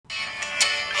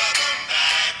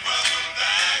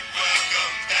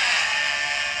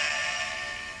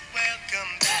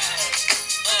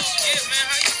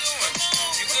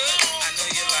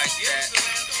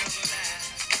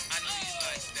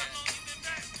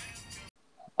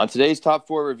On today's Top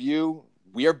 4 review,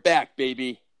 we are back,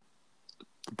 baby.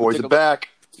 Boys are back.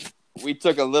 We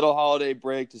took a little holiday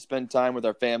break to spend time with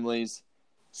our families,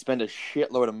 spend a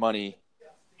shitload of money,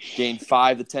 gain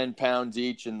 5 to 10 pounds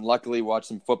each, and luckily watch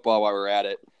some football while we're at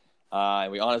it.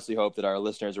 And we honestly hope that our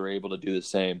listeners are able to do the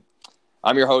same.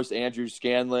 I'm your host, Andrew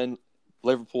Scanlon,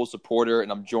 Liverpool supporter,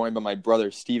 and I'm joined by my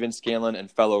brother, Steven Scanlon, and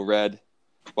fellow Red.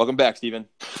 Welcome back, Steven.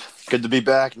 Good to be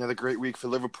back. Another great week for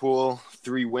Liverpool.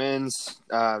 3 wins.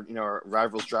 Our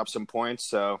rivals dropped some points,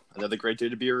 so another great day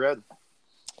to be a Red.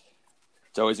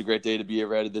 It's always a great day to be a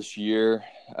Red this year.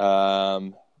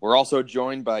 We're also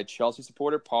joined by Chelsea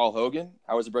supporter Paul Hogan.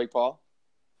 How was the break, Paul?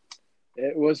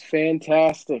 It was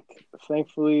fantastic.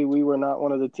 Thankfully, we were not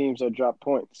one of the teams that dropped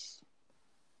points.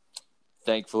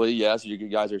 Thankfully, yes. You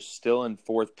guys are still in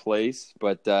 4th place,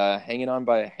 but hanging on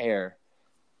by a hair.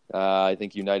 I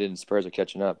think United and Spurs are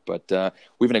catching up. But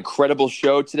we have an incredible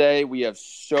show today. We have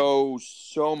so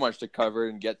much to cover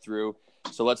and get through.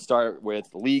 So let's start with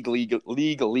league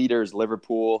leaders,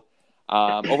 Liverpool.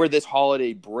 Over this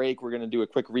holiday break, we're going to do a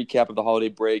quick recap of the holiday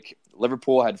break.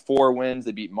 Liverpool had 4 wins.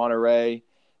 They beat Monterrey.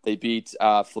 They beat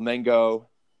Flamengo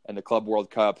in the Club World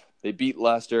Cup. They beat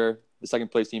Leicester, the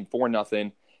second-place team,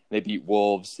 4-0. They beat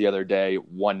Wolves the other day,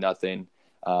 1-0,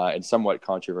 in somewhat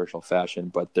controversial fashion.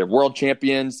 But they're world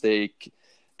champions. They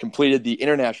completed the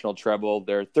international treble.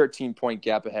 They're a 13-point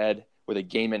gap ahead with a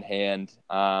game in hand.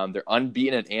 They're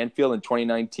unbeaten at Anfield in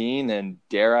 2019, and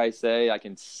dare I say, I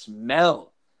can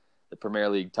smell the Premier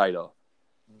League title.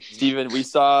 Steven, we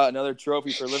saw another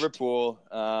trophy for Liverpool,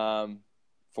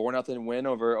 4-0 win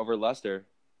over Leicester.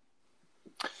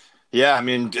 Yeah, I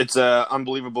mean, it's an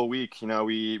unbelievable week. You know,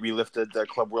 we lifted the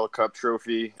Club World Cup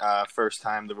trophy, first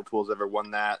time Liverpool's ever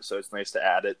won that, so it's nice to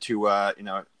add it to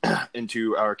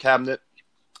into our cabinet.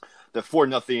 The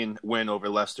 4-0 win over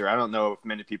Leicester. I don't know if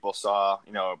many people saw,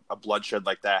 a bloodshed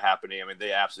like that happening. I mean,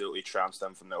 they absolutely trounced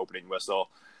them from the opening whistle.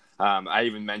 I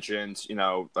even mentioned,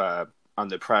 on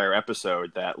the prior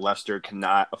episode that Leicester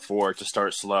cannot afford to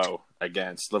start slow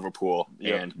against Liverpool.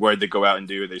 Yep. And what did they go out and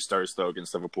do? They started slow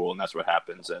against Liverpool, and that's what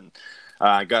happens. And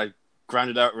got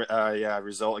grounded out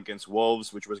result against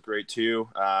Wolves, which was great too.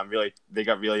 They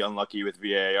got really unlucky with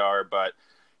VAR, but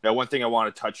one thing I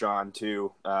want to touch on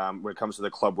too, when it comes to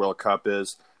the Club World Cup,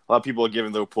 is a lot of people are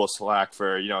giving Liverpool slack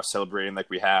for celebrating like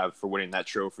we have for winning that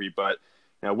trophy, but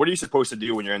what are you supposed to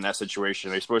do when you're in that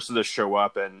situation? Are you supposed to just show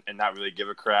up and not really give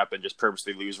a crap and just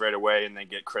purposely lose right away and then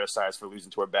get criticized for losing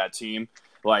to a bad team?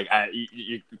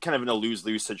 You're kind of in a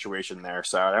lose-lose situation there,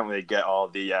 so I don't really get all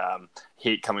the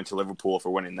hate coming to Liverpool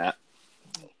for winning that.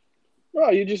 No,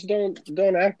 you just don't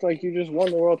act like you just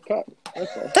won the World Cup.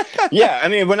 That's all. Yeah, I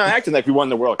mean, we're not acting like we won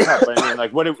the World Cup. I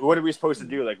mean, what are we supposed to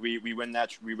do? Like, we win that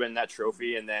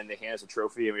trophy, and then they hand us a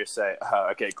trophy, and we just say,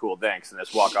 "Okay, cool, thanks," and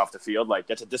just walk off the field. Like,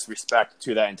 that's a disrespect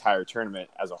to that entire tournament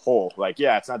as a whole. Like,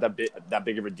 yeah, it's not that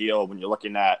big of a deal when you're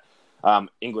looking at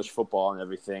English football and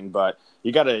everything, but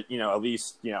you got to at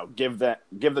least give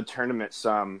the tournament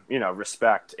some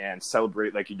respect and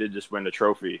celebrate like you did just win the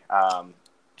trophy.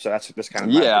 So that's kind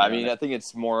of I mean, I think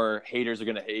it's more haters are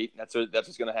going to hate. That's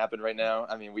what's going to happen right now.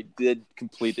 I mean, we did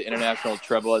complete the international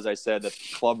treble, as I said, the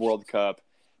Club World Cup,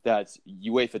 that's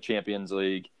UEFA Champions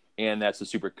League, and that's the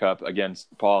Super Cup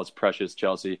against Paul's precious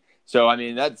Chelsea. So, I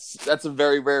mean, that's a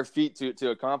very rare feat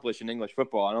to accomplish in English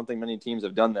football. I don't think many teams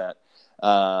have done that.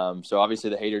 So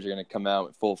obviously the haters are going to come out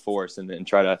with full force and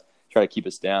try to keep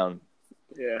us down.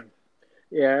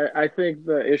 Yeah, I think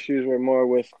the issues were more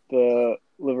with the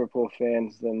Liverpool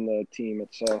fans than the team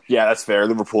itself. Yeah, that's fair.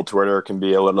 Liverpool Twitter can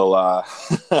be a little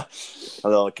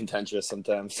contentious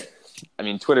sometimes. I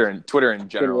mean, Twitter in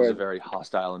general is a very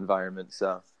hostile environment.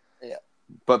 So, yeah.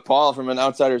 But Paul, from an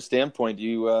outsider's standpoint,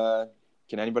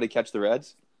 can anybody catch the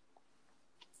Reds?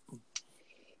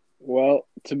 Well,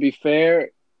 to be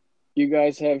fair, you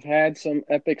guys have had some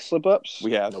epic slip-ups.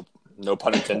 We have. No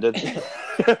pun intended.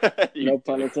 No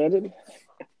pun intended.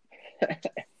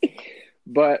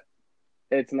 But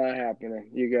it's not happening.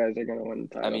 You guys are going to win the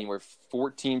title. I mean, we're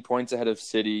 14 points ahead of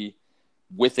City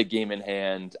with a game in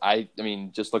hand. I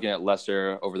mean, just looking at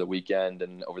Leicester over the weekend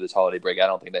and over this holiday break, I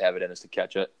don't think they have it in us to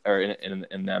catch it, or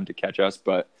in them to catch us.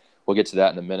 But we'll get to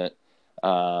that in a minute.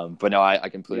 But no, I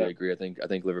completely agree. I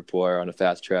think Liverpool are on a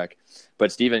fast track.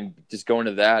 But Steven, just going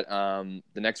to that,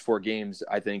 the next 4 games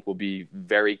I think will be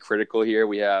very critical here.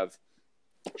 We have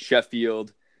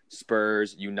Sheffield,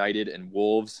 Spurs, United, and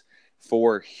Wolves.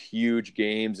 4 huge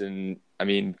games, and I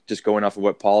mean, just going off of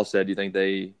what Paul said, do you think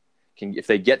they can, if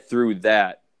they get through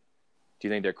that, do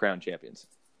you think they're crowned champions?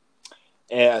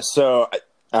 Yeah, so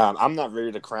I'm not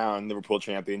ready to crown Liverpool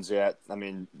champions yet. I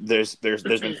mean, there's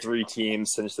been 3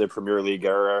 teams since the Premier League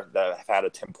era that have had a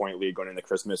 10-point lead going into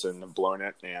Christmas and have blown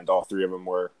it, and all 3 of them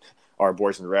were our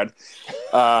boys in red.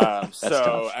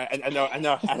 So I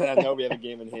know we have a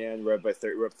game in hand. We're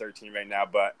up 13 right now,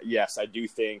 but yes, I do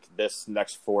think this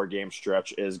next 4-game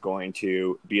stretch is going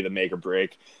to be the make or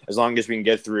break. As long as we can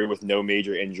get through with no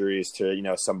major injuries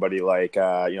to somebody like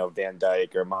Van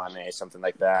Dijk or Mane, something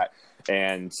like that.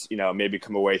 And maybe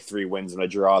come away 3 wins and a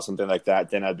draw, something like that.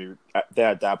 Then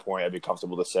at that point I'd be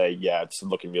comfortable to say, yeah, it's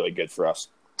looking really good for us.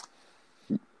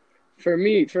 For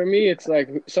me, it's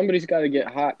like somebody's got to get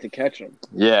hot to catch them.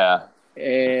 Yeah,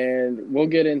 and we'll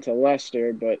get into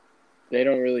Leicester, but they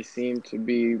don't really seem to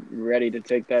be ready to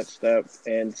take that step.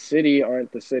 And City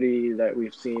aren't the City that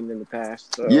we've seen in the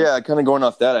past. So. Yeah, kind of going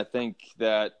off that, I think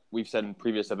that we've said in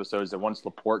previous episodes that once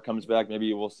Laporte comes back,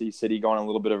 maybe we'll see City go on a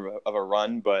little bit of a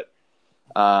run, but.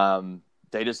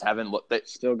 They just haven't looked. They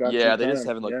just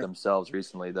haven't looked themselves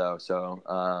recently, though. So,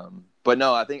 but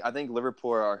no, I think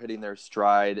Liverpool are hitting their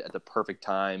stride at the perfect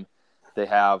time. They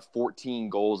have 14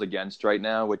 goals against right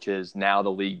now, which is now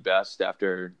the league best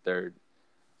after their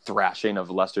thrashing of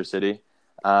Leicester City.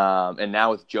 And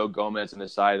now with Joe Gomez in the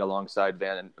side alongside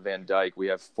Van Dijk, we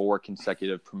have 4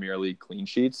 consecutive Premier League clean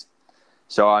sheets.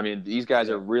 So, I mean, these guys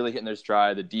are really hitting their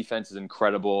stride. The defense is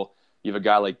incredible. You have a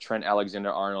guy like Trent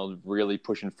Alexander-Arnold really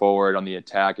pushing forward on the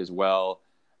attack as well.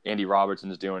 Andy Robertson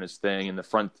is doing his thing, and the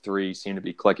front 3 seem to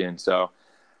be clicking. So,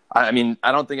 I mean,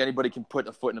 I don't think anybody can put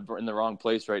a foot in the wrong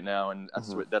place right now, and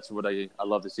that's what I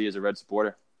love to see as a Red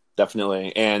supporter.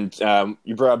 Definitely. And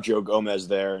you brought up Joe Gomez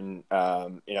there, and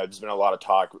there's been a lot of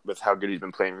talk with how good he's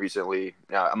been playing recently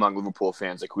among Liverpool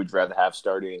fans, like who'd rather have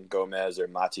starting Gomez or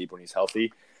Matip when he's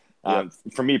healthy.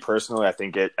 For me personally, I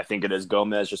think it is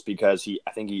Gomez, just because he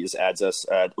just adds us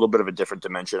a little bit of a different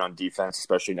dimension on defense,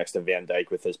 especially next to Van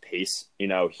Dijk with his pace.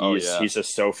 He's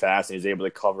just so fast, and he's able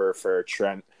to cover for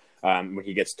Trent when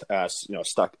he gets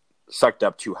sucked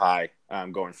up too high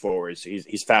going forward. So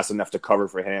he's fast enough to cover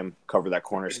for him, cover that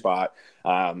corner spot.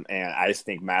 And I just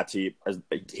think Matip,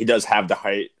 he does have the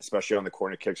height, especially on the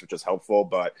corner kicks, which is helpful.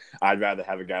 But I'd rather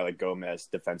have a guy like Gomez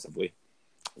defensively.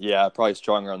 Yeah, probably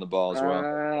stronger on the ball as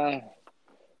well.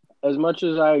 As much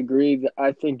as I agree,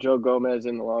 I think Joe Gomez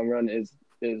in the long run is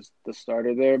the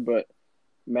starter there. But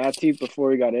Matip,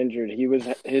 before he got injured,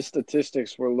 his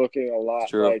statistics were looking a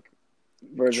lot like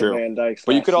Virgil van Dijk's.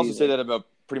 But you could also say that about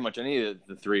pretty much any of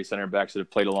the 3 center backs that have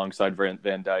played alongside Van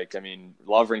Dijk. I mean,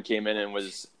 Lovren came in and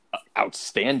was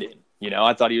outstanding.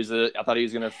 I thought he was going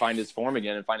to find his form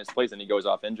again and find his place, and he goes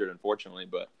off injured, unfortunately.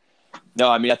 But no,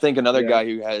 I mean, I think another guy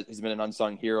who has been an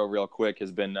unsung hero real quick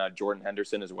has been Jordan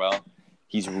Henderson as well.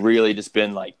 He's really just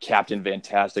been like Captain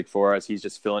Fantastic for us. He's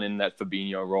just filling in that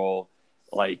Fabinho role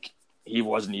like he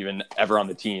wasn't even ever on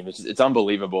the team. It's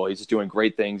unbelievable. He's just doing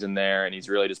great things in there, and he's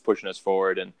really just pushing us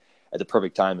forward and at the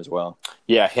perfect time as well.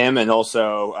 Yeah, him, and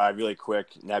also really quick,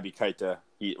 Naby Keita.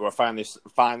 We're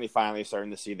finally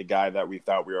starting to see the guy that we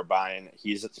thought we were buying.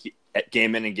 He's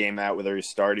game in and game out, whether he's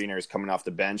starting or he's coming off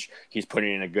the bench, he's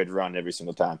putting in a good run every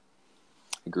single time.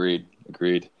 Agreed.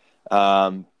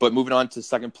 But moving on to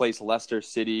second place, Leicester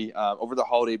City. Over the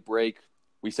holiday break,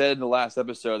 we said in the last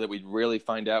episode that we'd really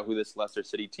find out who this Leicester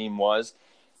City team was.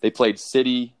 They played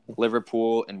City,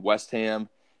 Liverpool, and West Ham.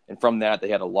 And from that, they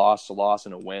had a loss,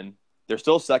 and a win. They're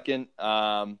still second.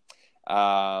 But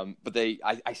I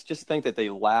just think that they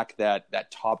lack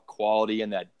that top quality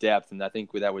and that depth, and I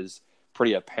think that was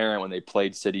pretty apparent when they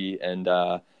played City and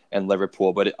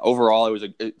Liverpool. But overall,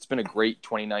 it's been a great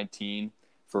 2019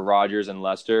 for Rodgers and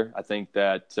Leicester. I think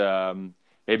that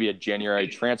maybe a January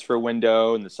transfer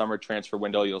window and the summer transfer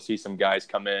window, you'll see some guys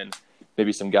come in,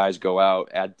 maybe some guys go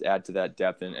out, add to that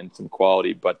depth and some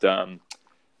quality. But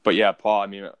yeah, Paul, I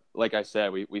mean, like I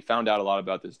said, we found out a lot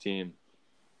about this team.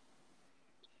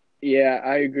 Yeah,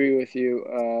 I agree with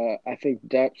you. I think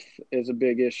depth is a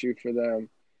big issue for them.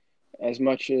 As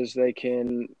much as they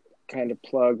can kind of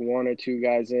plug 1 or 2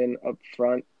 guys in up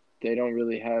front, they don't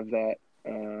really have that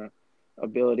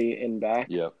ability in back.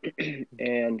 Yeah.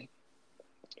 And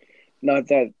not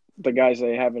that the guys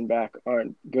they have in back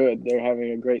aren't good. They're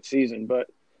having a great season, but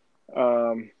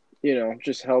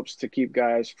just helps to keep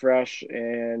guys fresh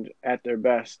and at their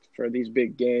best for these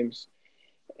big games.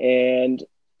 And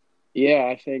yeah,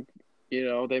 I think,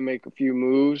 they make a few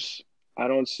moves. I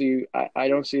don't see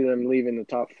them leaving the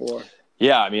top 4.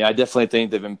 Yeah, I mean, I definitely think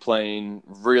they've been playing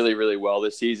really, really well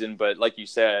this season. But like you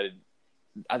said,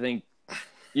 I think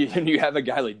you have a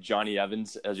guy like Johnny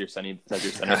Evans as your center back.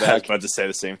 I was about to say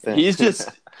the same thing.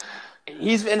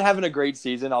 He's been having a great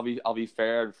season. I'll be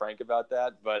fair and frank about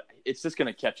that, but it's just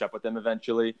going to catch up with them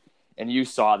eventually. And you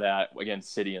saw that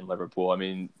against City and Liverpool. I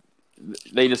mean,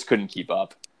 they just couldn't keep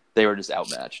up. They were just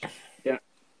outmatched. Yeah.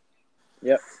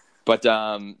 Yep. But,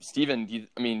 Steven,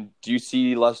 do you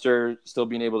see Leicester still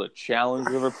being able to challenge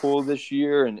Liverpool this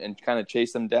year and kind of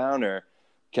chase them down? Or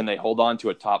can they hold on to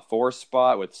a top 4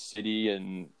 spot with City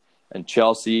and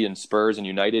Chelsea and Spurs and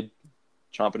United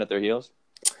chomping at their heels?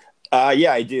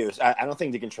 Yeah, I do. I don't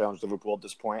think they can challenge Liverpool at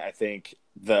this point. I think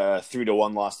the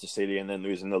 3-1 loss to City and then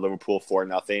losing to Liverpool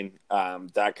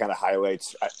 4-0, that kind of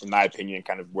highlights, in my opinion,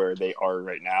 kind of where they are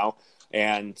right now.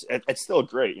 And it's still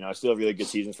great. It's still a really good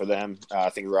season for them. I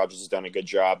think Rodgers has done a good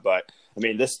job. But,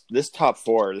 this top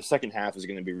 4, the second half is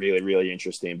going to be really, really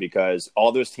interesting because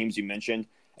all those teams you mentioned,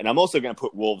 and I'm also going to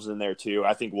put Wolves in there too.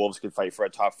 I think Wolves could fight for a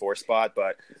top 4 spot,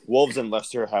 but Wolves and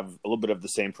Leicester have a little bit of the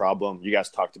same problem. You guys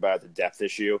talked about the depth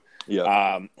issue.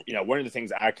 Yeah. One of the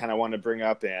things I kind of want to bring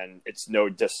up, and it's no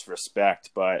disrespect,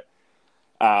 but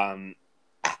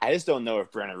I just don't know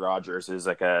if Brendan Rodgers is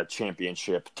like a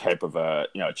championship type of a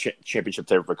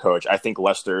coach. I think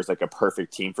Leicester is like a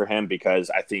perfect team for him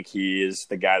because I think he is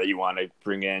the guy that you want to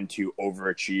bring in to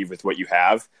overachieve with what you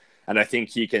have. And I think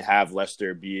he can have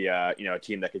Leicester be, a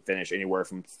team that could finish anywhere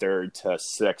from 3rd to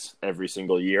 6th every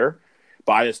single year.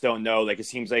 But I just don't know. Like, it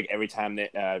seems like every time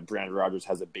that Brandon Rodgers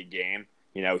has a big game,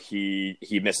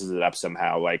 he messes it up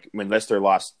somehow. Like when Leicester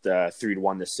lost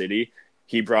 3-1 to City,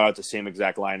 he brought out the same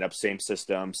exact lineup, same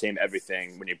system, same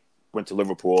everything when he went to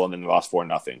Liverpool and then lost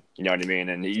 4-0. You know what I mean?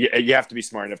 And you have to be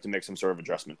smart enough to make some sort of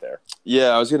adjustment there. Yeah,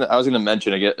 I was gonna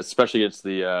mention again, especially against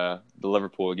the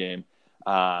Liverpool game.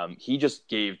 He just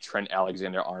gave Trent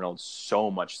Alexander-Arnold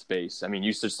so much space. I mean,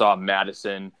 you just saw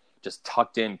Maddison just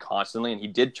tucked in constantly, and he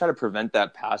did try to prevent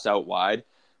that pass out wide,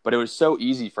 but it was so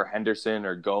easy for Henderson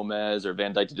or Gomez or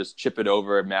Van Dijk to just chip it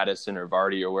over Maddison or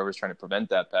Vardy or whoever's trying to prevent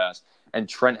that pass. And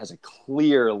Trent has a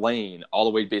clear lane all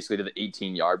the way basically to the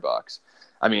 18-yard box.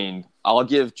 I mean, I'll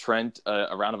give Trent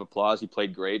a round of applause. He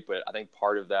played great, but I think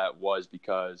part of that was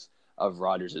because of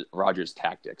Rodgers'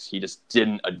 tactics. He just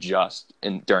didn't adjust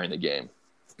during the game.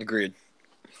 Agreed.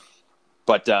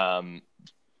 But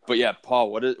yeah,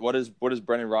 Paul, what does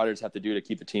Brendan Rodgers have to do to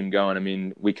keep the team going? I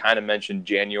mean, we kind of mentioned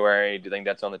January. Do you think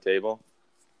that's on the table?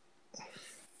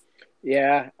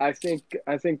 Yeah, I think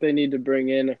they need to bring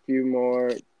in a few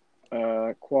more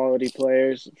quality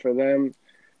players for them.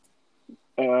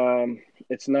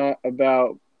 It's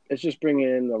just bringing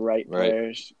in the right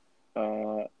players.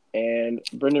 And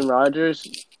Brendan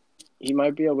Rodgers, he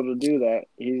might be able to do that.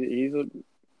 He's a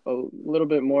little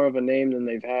bit more of a name than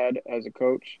they've had as a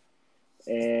coach,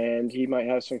 and he might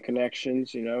have some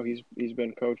connections. He's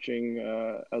been coaching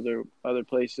other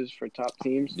places for top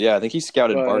teams. Yeah, I think he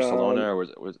scouted Barcelona, or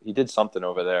was he did something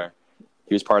over there.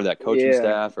 He was part of that coaching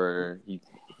staff, or he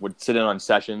would sit in on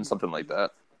sessions, something like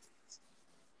that.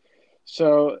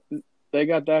 So they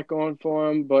got that going for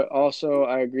him, but also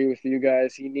I agree with you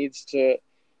guys. He needs to,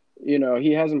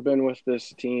 he hasn't been with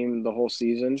this team the whole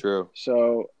season. True.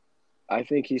 So I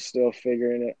think he's still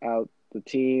figuring it out, the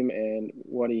team and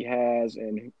what he has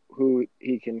and who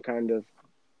he can kind of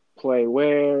play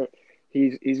where.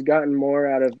 He's gotten more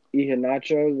out of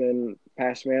Iheanacho than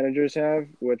past managers have,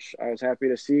 which I was happy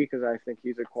to see because I think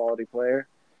he's a quality player.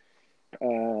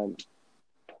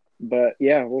 But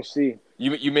yeah, we'll see.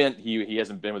 You meant he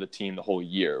hasn't been with the team the whole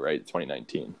year, right?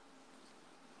 2019.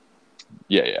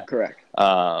 Yeah. Correct.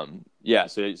 Yeah.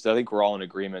 So I think we're all in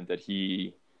agreement that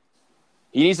he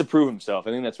needs to prove himself.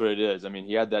 I think that's what it is. I mean,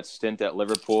 he had that stint at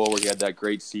Liverpool where he had that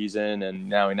great season, and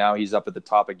now he's up at the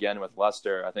top again with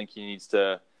Leicester. I think he needs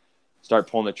to start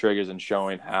pulling the triggers and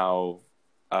showing how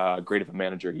great of a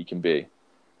manager he can be,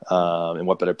 and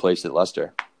what better place at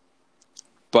Leicester.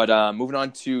 But moving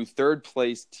on to third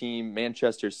place team,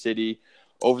 Manchester City.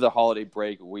 Over the holiday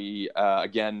break, we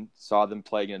again saw them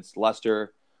play against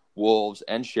Leicester, Wolves,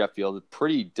 and Sheffield. A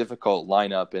pretty difficult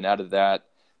lineup, and out of that,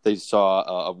 they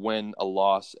saw a win, a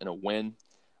loss, and a win.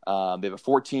 They have a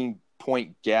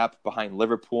 14-point gap behind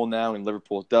Liverpool now, and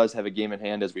Liverpool does have a game in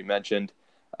hand, as we mentioned.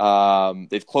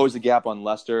 They've closed the gap on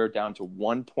Leicester down to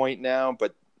 1 point now,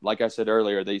 but like I said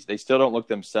earlier, they still don't look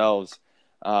themselves.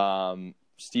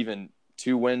 Stephen,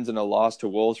 2 wins and a loss to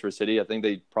Wolves for City. I think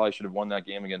they probably should have won that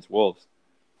game against Wolves.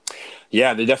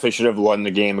 Yeah, they definitely should have won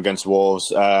the game against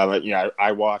Wolves.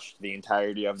 I watched the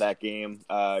entirety of that game.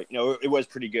 It was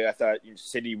pretty good. I thought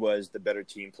City was the better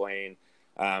team playing.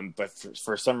 But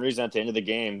for some reason at the end of the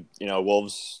game,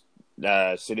 Wolves,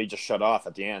 City just shut off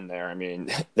at the end there. I mean,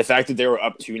 the fact that they were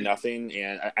up 2-0,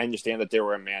 and I understand that they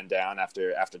were a man down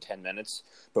after 10 minutes.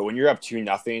 But when you're up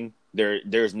 2-0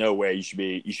 there's no way you should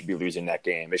be losing that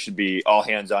game. It should be all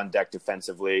hands on deck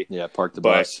defensively. Yeah, park the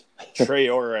But bus.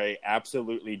 Traore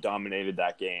absolutely dominated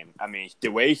that game. I mean, the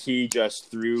way he just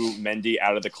threw Mendy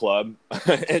out of the club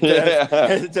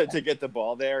to get the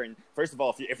ball there. And first of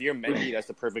all, if you're Mendy, that's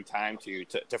the perfect time to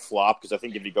flop, because I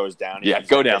think if he goes down,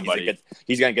 go down, buddy.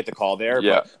 He's going to get the call there.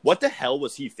 Yeah. But what the hell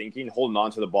was he thinking holding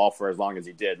on to the ball for as long as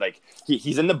he did? Like,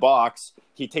 he's in the box.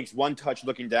 He takes one touch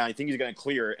looking down. You think he's going to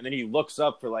clear it, and then he looks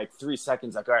up for like 3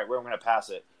 seconds, like, all right, where am I going to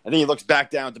pass it? And then he looks back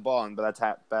down at the ball, and by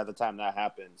the time that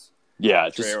happens, yeah,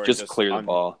 just clear the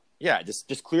ball. Yeah,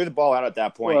 just clear the ball out at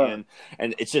that point. Well,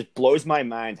 and it just blows my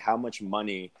mind how much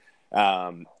money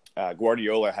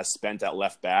Guardiola has spent at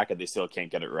left back, and they still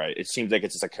can't get it right. It seems like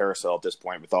it's just a carousel at this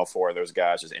point with all four of those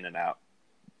guys just in and out.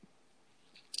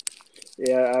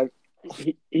 Yeah,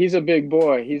 he's a big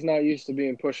boy. He's not used to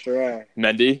being pushed around.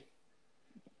 Mendy?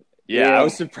 Yeah, Yeah. I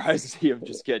was surprised to see him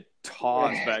just get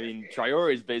tossed. But I mean,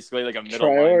 Traore is basically like a middle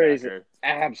Traore's linebacker. an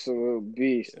absolute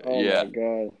beast. Oh, Yeah. my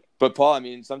God. But, Paul, I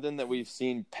mean, something that we've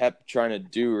seen Pep trying to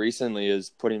do recently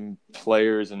is putting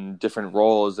players in different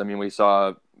roles. I mean, we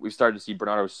started to see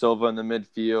Bernardo Silva in the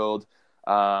midfield.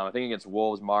 I think against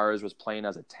Wolves, Mahrez was playing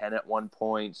as a 10 at one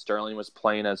point. Sterling was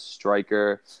playing as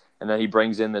striker. And then he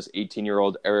brings in this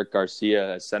 18-year-old Eric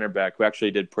Garcia as center back, who actually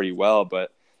did pretty well.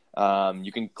 But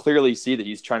you can clearly see that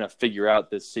he's trying to figure out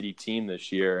this City team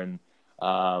this year. And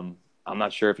I'm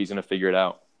not sure if he's going to figure it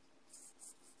out.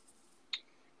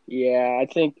 Yeah, I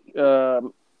think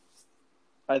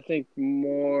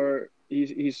more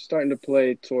he's starting to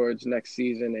play towards next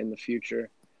season in the future,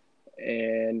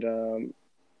 and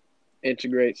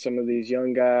integrate some of these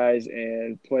young guys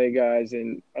and play guys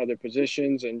in other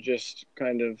positions, and just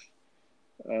kind of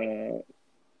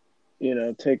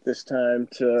take this time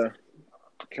to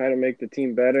try to make the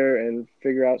team better and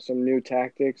figure out some new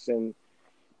tactics and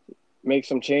make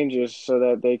some changes so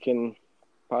that they can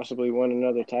possibly win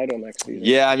another title next season.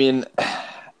 Yeah, I mean,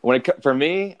 for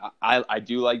me, I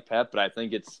do like Pep, but I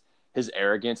think it's his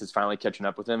arrogance is finally catching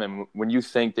up with him. And when you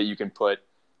think that you can put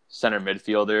center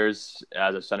midfielders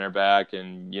as a center back,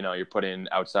 and you're putting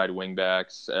outside wing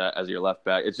backs as your left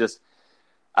back, it's just,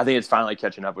 I think it's finally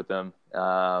catching up with them.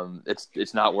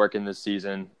 It's not working this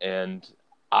season, and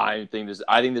I think this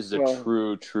is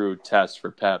a true test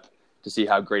for Pep to see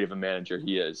how great of a manager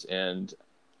he is. And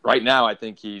right now, I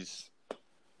think he's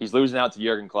losing out to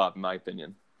Jurgen Klopp, in my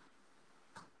opinion.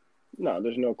 No,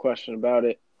 there's no question about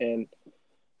it. And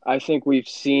I think we've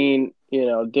seen,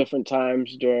 different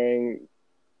times during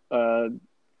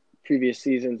previous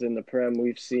seasons in the Prem,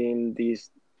 we've seen these,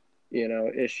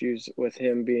 issues with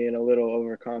him being a little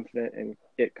overconfident and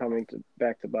it coming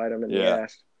back to bite him in the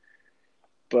ass.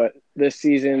 But this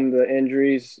season, the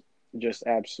injuries just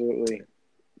absolutely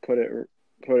put it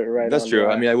right. That's on true. the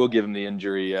I mean, I will give him the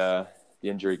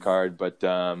injury card, but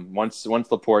once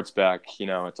Laporte's back,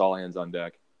 it's all hands on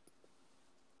deck.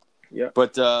 Yeah.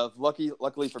 But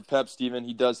luckily for Pep, Steven,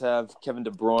 he does have Kevin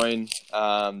De Bruyne.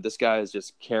 This guy is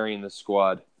just carrying the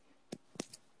squad.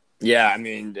 Yeah, I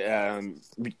mean,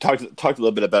 we talked a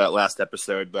little bit about it last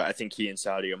episode, but I think he and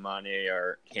Sadio Mane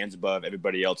are hands above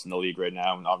everybody else in the league right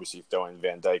now, and obviously throwing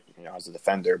Van Dijk, as a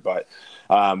defender. But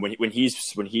when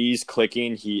he's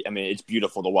clicking, it's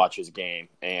beautiful to watch his game.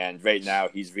 And right now,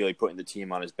 he's really putting the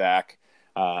team on his back.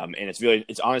 And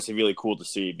it's honestly really cool to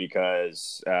see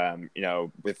because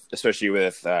especially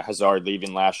with Hazard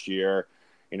leaving last year,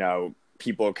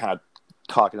 people kind of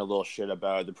talking a little shit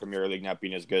about the Premier League not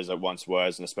being as good as it once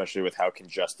was, and especially with how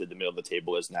congested the middle of the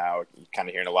table is now, you're kind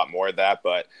of hearing a lot more of that.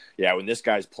 But yeah, when this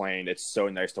guy's playing, it's so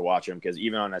nice to watch him because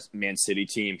even on a Man City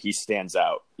team, he stands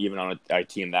out, even on a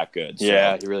team that good. So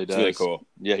yeah, he really does. It's really cool.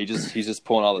 Yeah, he's just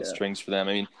pulling all the strings for them.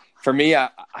 I mean, for me,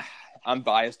 I'm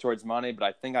biased towards Mane, but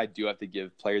I think I do have to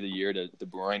give Player of the Year to De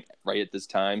Bruyne right at this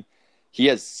time. He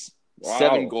has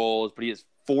 7 goals, but he has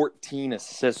 14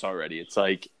 assists already. It's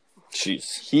like,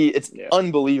 it's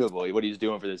unbelievable what he's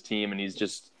doing for this team, and he's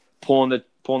just pulling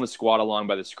the squad along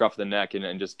by the scruff of the neck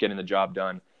and just getting the job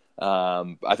done.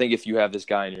 I think if you have this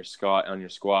guy on your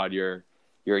squad, you're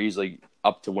easily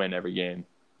up to win every game.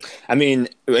 I mean,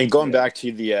 and going back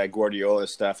to the Guardiola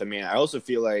stuff, I mean, I also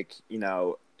feel like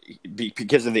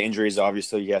because of the injuries,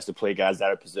 obviously he has to play guys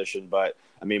out of position. But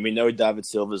I mean, we know David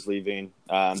Silva's leaving.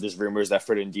 There's rumors that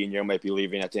Fernandinho might be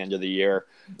leaving at the end of the year.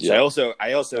 So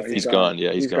I also think he's gone.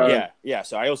 Yeah, he's gone. Yeah.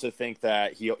 So I also think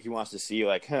that he wants to see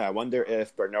I wonder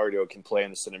if Bernardo can play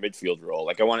in the center midfield role.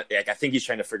 I think he's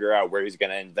trying to figure out where he's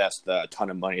going to invest a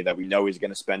ton of money that we know he's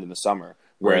going to spend in the summer.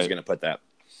 Where he's going to put that.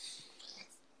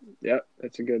 Yep,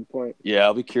 that's a good point. Yeah,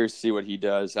 I'll be curious to see what he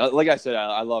does. Like I said,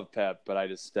 I love Pep, but I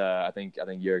think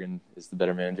Jurgen is the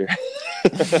better manager.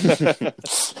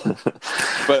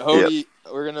 But Hody,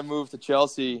 we're gonna move to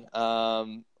Chelsea.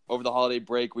 Over the holiday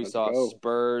break, we saw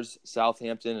Spurs,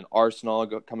 Southampton, and Arsenal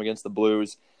come against the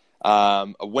Blues.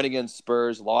 A win against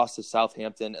Spurs, loss to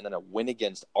Southampton, and then a win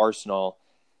against Arsenal.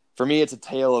 For me, it's a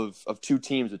tale of two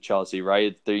teams with Chelsea,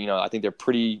 right? I think they're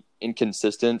pretty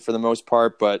inconsistent for the most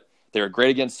part, but they were great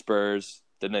against Spurs.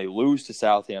 Then they lose to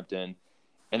Southampton,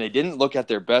 and they didn't look at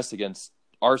their best against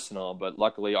Arsenal. But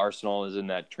luckily, Arsenal is in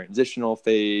that transitional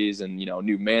phase, and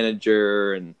new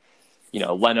manager, and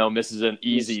Leno misses an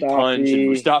easy punch,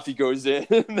 and Mustafi goes in.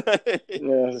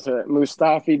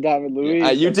 Mustafi, David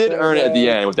Luiz. You did earn it at the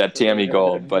end with that Tammy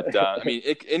goal, but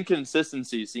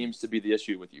inconsistency seems to be the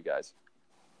issue with you guys.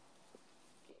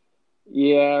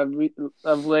 Yeah,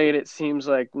 of late it seems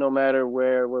like no matter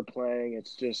where we're playing,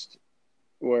 it's just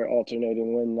we're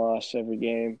alternating win-loss every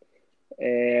game.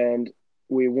 And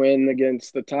we win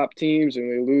against the top teams and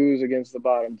we lose against the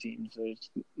bottom teams. There's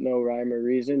no rhyme or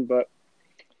reason, but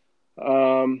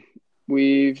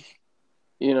we've,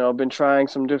 been trying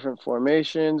some different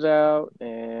formations out,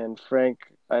 and Frank,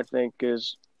 I think,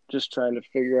 is just trying to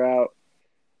figure out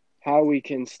how we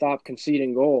can stop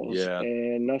conceding goals,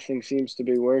 and nothing seems to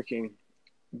be working.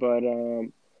 But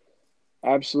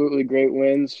absolutely great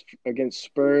wins against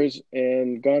Spurs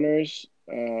and Gunners,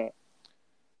 and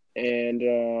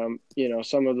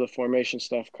some of the formation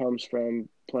stuff comes from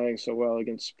playing so well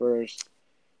against Spurs.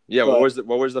 Yeah, but what was the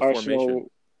Arsenal, formation?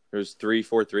 It was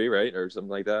 3-4-3, right, or something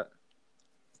like that.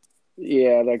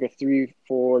 Yeah, like a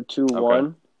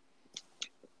 3-4-2-1.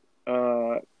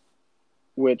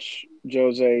 Which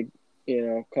Jose,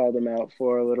 called him out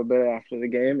for a little bit after the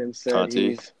game and said Conte.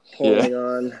 He's pulling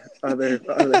on other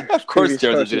of course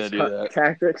Jose's going to do that.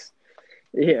 Tactics.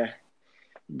 Yeah.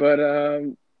 But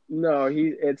no,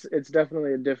 it's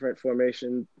definitely a different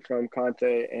formation from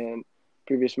Conte and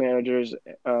previous managers.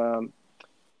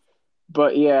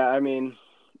 But yeah, I mean,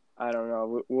 I don't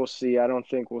know. We'll see. I don't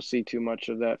think we'll see too much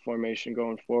of that formation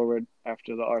going forward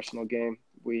after the Arsenal game.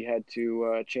 We had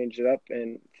to change it up,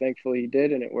 and thankfully he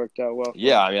did, and it worked out well.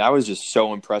 Yeah, I mean, I was just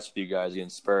so impressed with you guys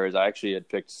against Spurs. I actually had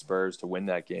picked Spurs to win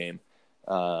that game.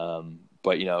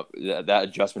 But, that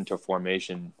adjustment to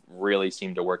formation really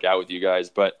seemed to work out with you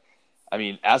guys. But, I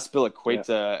mean,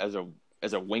 Azpilicueta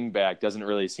as a wing-back doesn't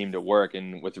really seem to work.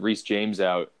 And with Reece James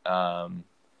out,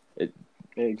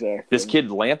 exactly. This kid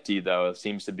Lamptey, though,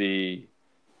 seems to be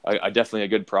definitely a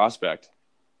good prospect.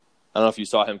 I don't know if you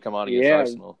saw him come on against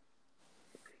Arsenal.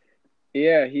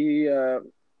 Yeah,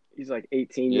 he's like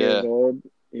 18 years old.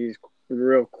 He's a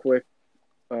real quick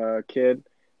kid.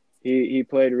 He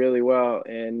played really well,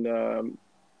 and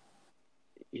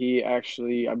he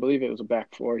actually, I believe it was a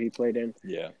back four he played in.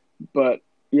 Yeah. But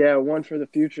yeah, one for the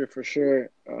future for sure.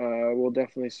 We'll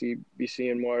definitely be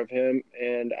seeing more of him,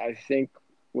 and I think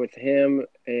with him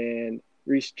and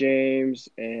Reece James,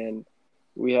 and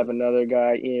we have another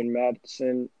guy, Ian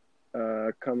Maddison,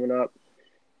 coming up.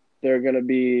 They're going to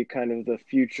be kind of the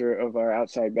future of our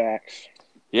outside backs.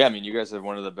 Yeah, I mean, you guys have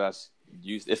one of the best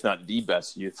youth, if not the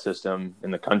best youth system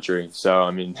in the country. So, I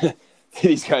mean,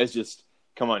 these guys just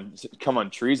come on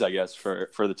trees, I guess, for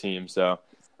the team. So,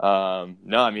 no,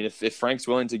 I mean, if Frank's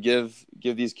willing to give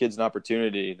these kids an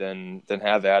opportunity, then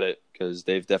have at it, because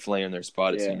they've definitely earned their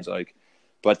spot, it seems like.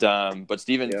 But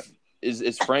Steven,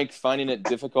 is Frank finding it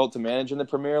difficult to manage in the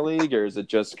Premier League, or is it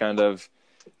just kind of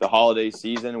the holiday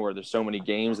season where there's so many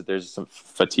games that there's some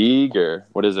fatigue, or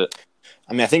what is it?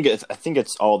 I mean, I think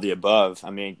it's all the above. I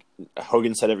mean,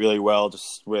 Hogan said it really well,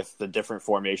 just with the different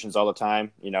formations all the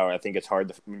time. I think it's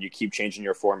hard when you keep changing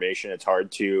your formation. It's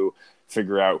hard to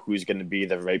figure out who's going to be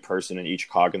the right person in each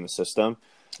cog in the system.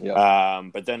 Yeah.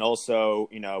 But then also,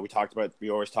 we always talk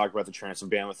about the transfer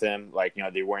ban with him. Like,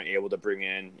 they weren't able to bring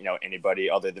in, anybody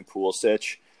other than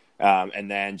Pulisic. And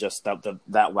then just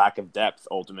that lack of depth,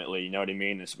 ultimately, you know what I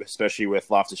mean? Especially with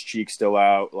Loftus-Cheek still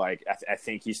out. Like, I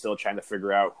think he's still trying to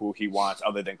figure out who he wants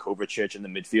other than Kovacic in the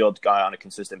midfield on a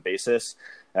consistent basis.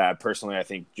 Personally, I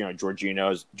think,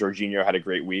 Jorginho had a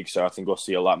great week, so I think we'll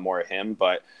see a lot more of him.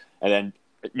 And then,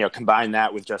 combine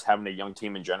that with just having a young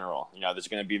team in general. There's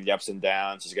going to be the ups and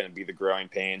downs. There's going to be the growing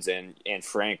pains. And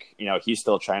Frank, he's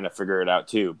still trying to figure it out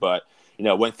too. But,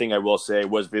 one thing I will say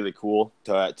was really cool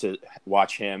to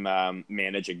watch him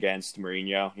manage against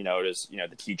Mourinho. It was,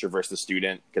 the teacher versus the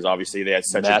student, because obviously they had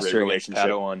such a great relationship.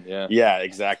 Padawan, yeah,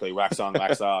 exactly. Wax on,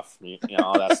 wax off,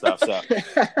 all that stuff. So,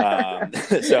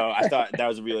 so I thought that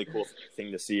was a really cool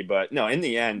thing to see. But no, in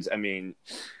the end, I mean,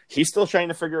 he's still trying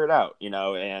to figure it out,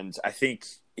 and I think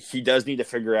he does need to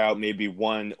figure out maybe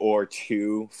one or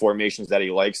two formations that he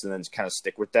likes and then kind of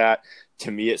stick with that.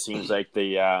 To me, it seems like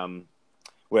the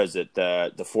what is it,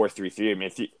 the 4-3-3. I mean,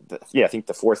 I think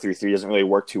the 4-3-3 doesn't really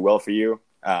work too well for you.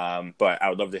 But I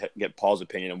would love to get Paul's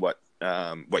opinion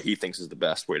on what he thinks is the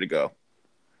best way to go.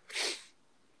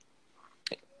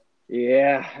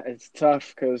 Yeah, it's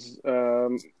tough because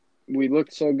we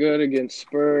looked so good against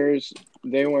Spurs.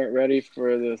 They weren't ready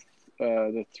for the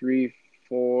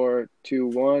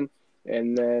 3-4-2-1,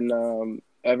 and then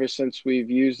ever since we've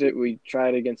used it, we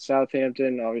tried against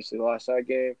Southampton. Obviously, lost that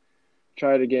game.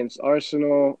 Tried against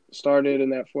Arsenal. Started in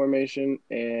that formation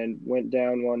and went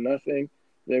down 1-0.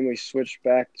 Then we switched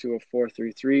back to a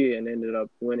 4-3-3 and ended up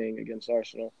winning against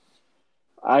Arsenal.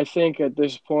 I think at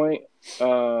this point,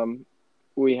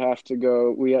 we have to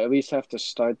go. We at least have to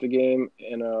start the game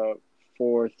in a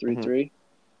 4-3-3,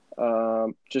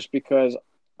 just because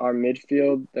our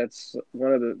midfield, that's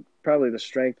one of probably the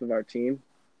strength of our team,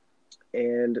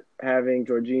 and having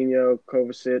Jorginho,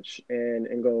 Kovacic, and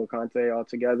N'Golo Kante all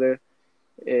together,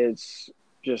 it's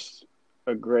just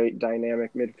a great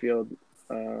dynamic midfield.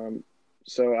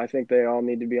 So I think they all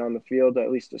need to be on the field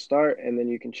at least to start, and then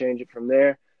you can change it from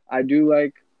there. I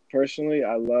personally,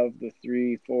 I love the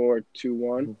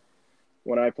 3-4-2-1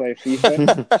 when I play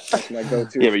FIFA. That's my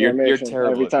go-to formation you're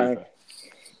terrible every time.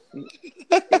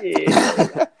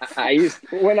 Yeah.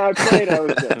 When I played, I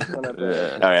was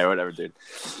good. All right, whatever, dude.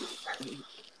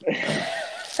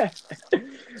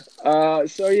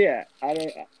 So yeah,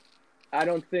 I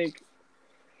don't think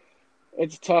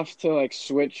it's tough to like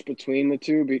switch between the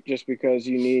two just because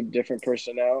you need different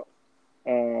personnel.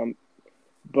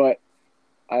 But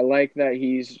I like that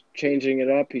he's changing it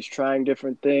up. He's trying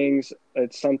different things.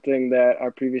 It's something that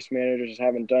our previous managers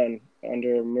haven't done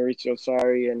under Maurizio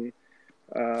Sarri and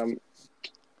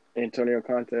Antonio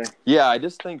Conte. Yeah, I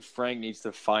just think Frank needs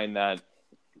to find that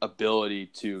ability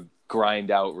to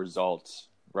grind out results,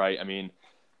 right? I mean,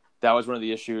 that was one of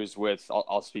the issues with.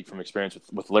 I'll speak from experience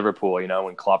with Liverpool. You know,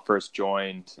 when Klopp first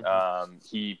joined,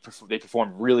 they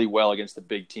performed really well against the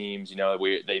big teams. You know,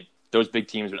 those big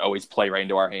teams would always play right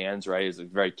into our hands, right? It's a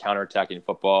very counterattacking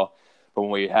football. But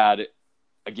when we had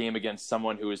a game against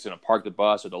someone who was going to park the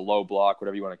bus or the low block,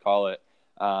 whatever you want to call it,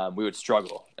 we would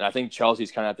struggle. And I think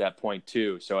Chelsea's kind of at that point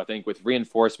too. So I think with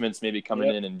reinforcements maybe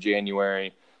coming in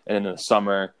January and in the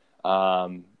summer,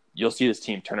 you'll see this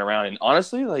team turn around. And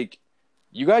honestly, like,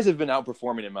 you guys have been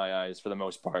outperforming in my eyes for the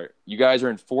most part. You guys are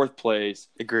in fourth place.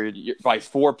 Agreed. By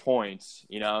 4 points.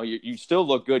 You know, you still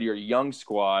look good. You're a young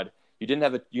squad. You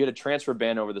had a transfer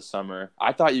ban over the summer.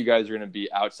 I thought you guys were going to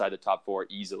be outside the top 4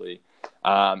 easily.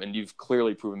 And you've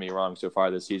clearly proven me wrong so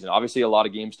far this season. Obviously, a lot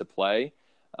of games to play.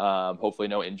 Hopefully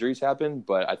no injuries happen,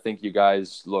 but I think you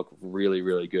guys look really,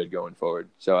 really good going forward.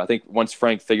 So I think once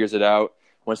Frank figures it out,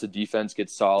 once the defense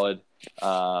gets solid,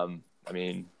 I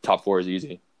mean, top 4 is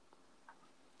easy.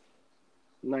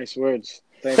 Nice words.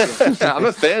 Thank you. I'm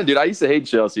a fan, dude. I used to hate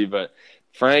Chelsea, but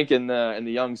Frank and the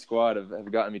young squad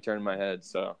have gotten me turning my head.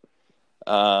 So,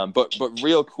 but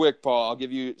real quick, Paul, I'll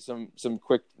give you some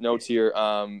quick notes here.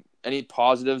 Any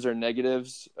positives or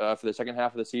negatives for the second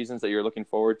half of the seasons that you're looking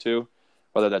forward to,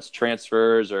 whether that's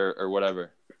transfers or whatever?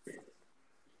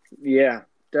 Yeah,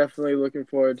 definitely looking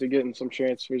forward to getting some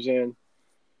transfers in.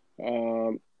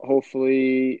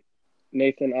 Hopefully,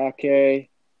 Nathan Ake.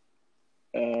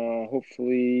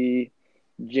 Hopefully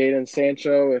Jadon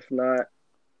Sancho, if not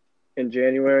in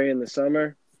January in the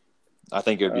summer. I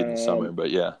think it would be in the summer, but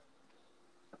yeah.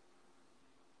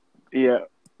 Yeah,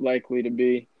 likely to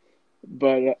be.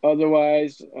 But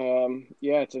otherwise,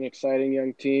 it's an exciting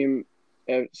young team.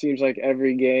 It seems like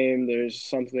every game there's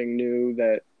something new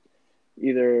that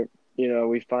either,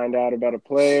 we find out about a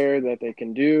player that they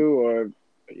can do or,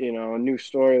 a new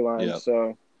storyline. Yep.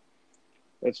 So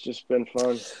it's just been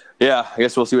fun. Yeah, I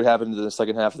guess we'll see what happens in the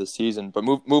second half of the season. But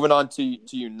moving on to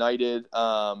United,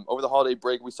 over the holiday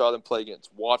break, we saw them play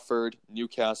against Watford,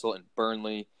 Newcastle, and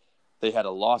Burnley. They had a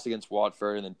loss against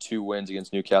Watford and then 2 wins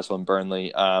against Newcastle and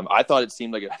Burnley. I thought it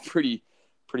seemed like a pretty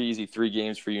easy 3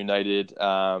 games for United.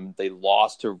 They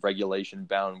lost to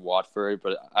regulation-bound Watford,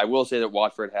 but I will say that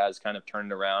Watford has kind of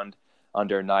turned around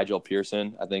under Nigel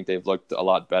Pearson. I think they've looked a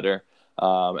lot better.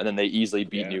 And then they easily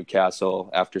beat Newcastle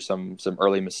after some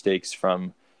early mistakes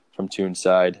from Toon's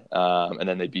side, and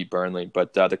then they beat Burnley.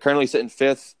 But they're currently sitting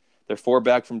 5th. They're 4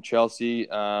 back from Chelsea.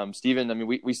 Steven, I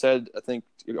mean, we said, I think,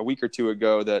 a week or 2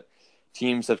 ago that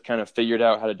teams have kind of figured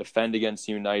out how to defend against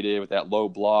United with that low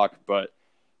block, but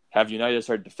have United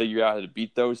started to figure out how to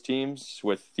beat those teams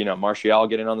with, Martial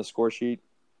getting on the score sheet?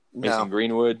 Mason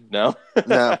Greenwood? No,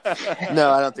 no,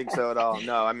 I don't think so at all.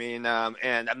 No, I mean,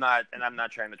 and I'm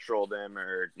not trying to troll them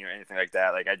or anything like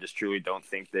that. Like, I just truly don't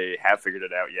think they have figured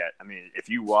it out yet. I mean, if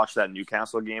you watch that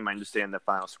Newcastle game, I understand the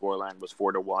final scoreline was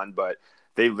 4-1, but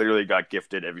they literally got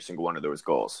gifted every single one of those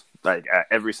goals. Like,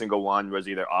 every single one was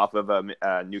either off of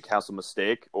a Newcastle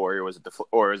mistake or it was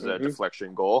a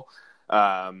deflection goal.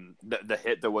 The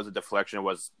hit that was a deflection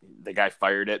was the guy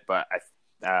fired it, but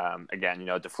again,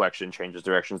 deflection changes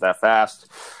directions that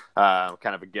fast.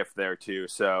 Kind of a gift there too.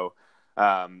 So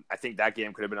I think that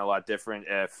game could have been a lot different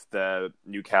if the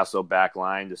Newcastle back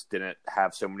line just didn't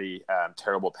have so many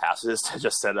terrible passes to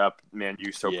just set up Man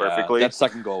U so perfectly. That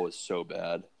second goal was so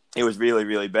bad. It was really,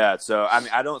 really bad. So I mean,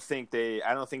 I don't think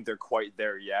they're quite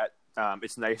there yet.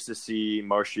 It's nice to see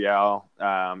Martial,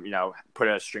 put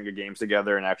a string of games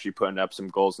together and actually putting up some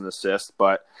goals and assists.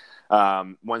 But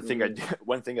one thing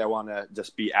I want to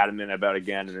just be adamant about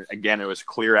again, and again, it was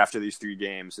clear after these 3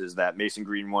 games, is that Mason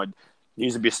Greenwood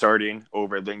needs to be starting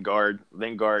over Lingard.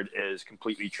 Lingard is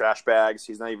completely trash bags.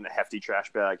 He's not even a hefty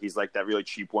trash bag. He's like that really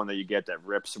cheap one that you get that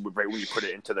rips right when you put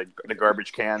it into the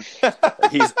garbage can.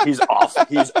 He's awful.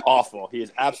 He's awful. He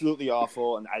is absolutely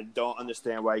awful, and I don't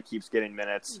understand why he keeps getting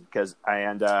minutes.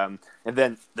 And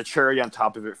then the cherry on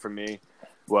top of it for me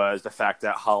was the fact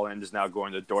that Haaland is now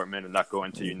going to Dortmund and not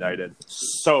going to United.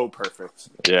 So perfect.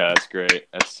 Yeah, that's great.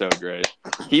 That's so great.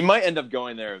 He might end up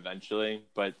going there eventually,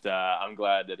 but I'm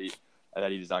glad that he's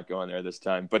not going there this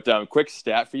time. But quick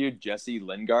stat for you, Jesse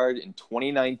Lingard in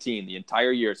 2019, the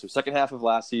entire year, so second half of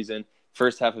last season,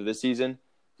 first half of this season,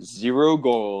 0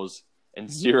 goals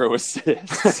and 0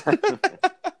 assists. What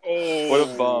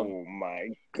a bum. Oh, my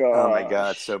God. Oh, my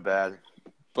God, so bad.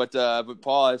 But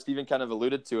Paul, as Steven kind of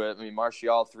alluded to it, I mean,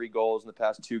 Martial, 3 goals in the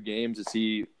past 2 games. Is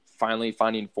he finally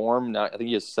finding form? Now, I think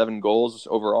he has 7 goals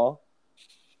overall.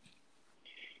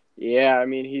 Yeah, I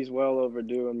mean, he's well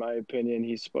overdue, in my opinion.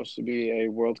 He's supposed to be a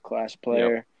world-class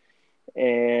player,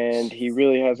 and he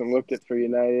really hasn't looked it for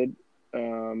United.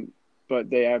 But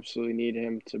they absolutely need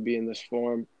him to be in this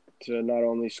form to not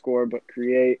only score but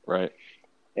create. Right.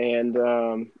 And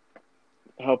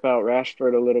help out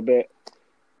Rashford a little bit.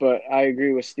 But I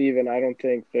agree with Steven. I don't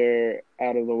think they're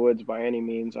out of the woods by any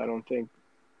means. I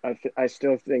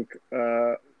still think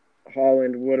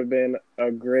Haaland would have been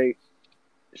a great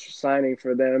signing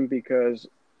for them because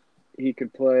he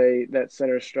could play that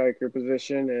center striker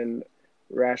position and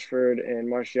Rashford and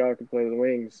Martial could play the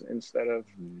wings instead of,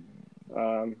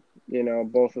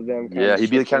 both of them. Yeah, he'd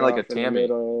be kind of like a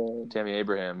Tammy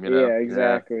Abraham. Yeah,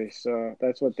 exactly. Yeah. So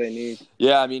that's what they need.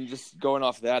 Yeah, I mean, just going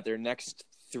off that, their next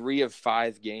 3 of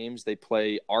 5 games, they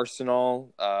play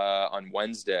Arsenal on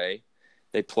Wednesday,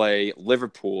 they play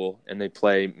Liverpool, and they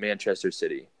play Manchester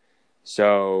City.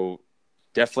 So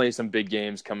definitely some big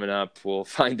games coming up. We'll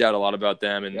find out a lot about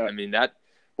them. And I mean, that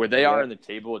where they are in the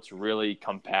table, it's really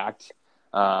compact.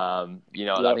 I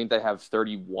think they have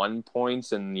 31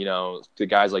 points, and the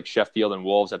guys like Sheffield and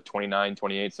Wolves have 29,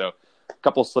 28. So a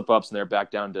couple slip ups, and they're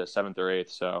back down to 7th or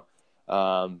 8th. So.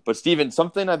 But Steven,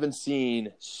 something I've been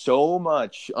seeing so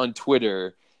much on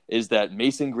Twitter is that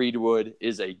Mason Greenwood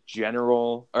is a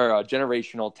generational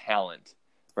talent,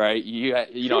 right? You have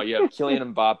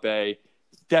Kylian Mbappe,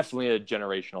 definitely a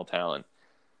generational talent.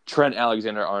 Trent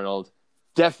Alexander-Arnold,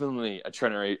 definitely a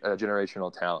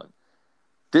generational talent.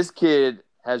 This kid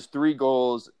has 3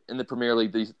 goals in the Premier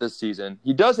League this season.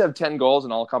 He does have 10 goals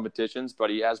in all competitions, but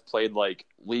he has played like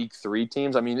League 3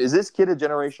 teams. I mean, is this kid a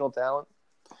generational talent?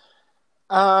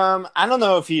 I don't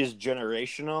know if he is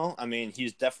generational. I mean,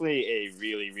 he's definitely a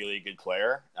really, really good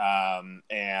player.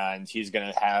 And he's going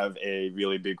to have a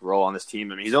really big role on this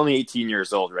team. I mean, he's only 18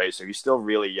 years old, right? So he's still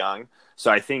really young.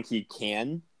 So I think he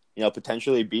can,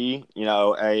 potentially be,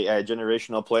 a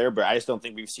generational player, but I just don't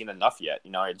think we've seen enough yet.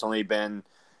 It's only been,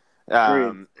 half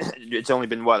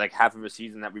of a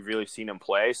season that we've really seen him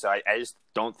play. So I just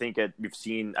don't think we've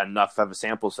seen enough of a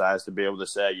sample size to be able to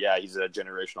say, yeah, he's a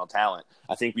generational talent.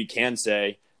 I think we can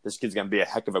say this kid's going to be a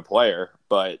heck of a player,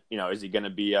 but is he going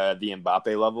to be the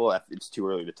Mbappe level? It's too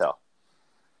early to tell.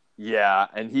 Yeah,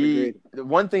 and the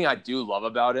one thing I do love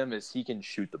about him is he can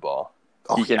shoot the ball.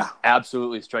 He can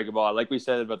absolutely strike a ball. Like we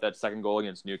said about that second goal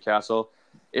against Newcastle,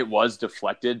 it was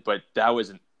deflected, but that was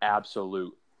an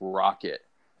absolute rocket.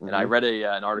 And I read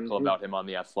an article about him on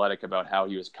The Athletic about how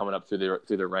he was coming up through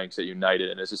the ranks at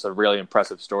United, and it's just a really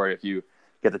impressive story if you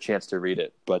get the chance to read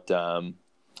it. But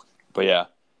yeah.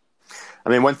 I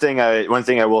mean, one thing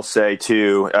I will say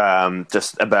too,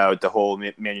 just about the whole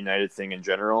Man United thing in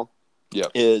general,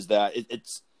 is that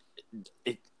it's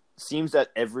seems that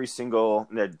every single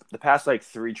the past like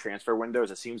 3 transfer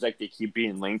windows, it seems like they keep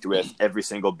being linked with every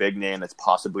single big name that's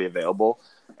possibly available,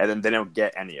 and then they don't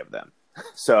get any of them.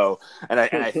 So, and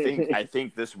I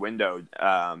think this window,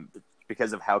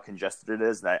 because of how congested it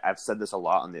is, and I've said this a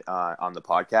lot on the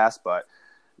podcast, but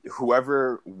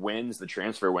whoever wins the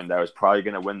transfer window is probably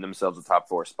going to win themselves a top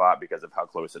 4 spot because of how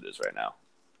close it is right now.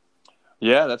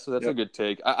 Yeah, that's a good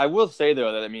take. I will say,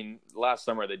 though, that, I mean, last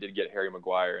summer they did get Harry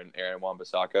Maguire and Aaron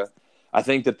Wan-Bissaka. I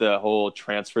think that the whole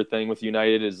transfer thing with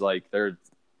United is like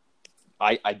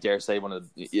I dare say one of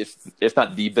the, if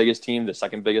not the biggest team, the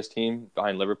second biggest team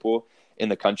behind Liverpool in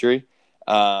the country.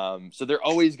 So they're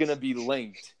always going to be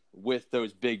linked with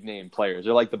those big name players.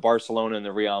 They're like the Barcelona and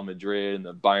the Real Madrid and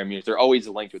the Bayern Munich. They're always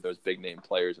linked with those big name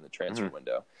players in the transfer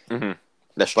window. Mm-hmm.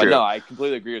 That's but true. No, I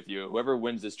completely agree with you. Whoever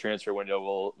wins this transfer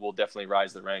window will definitely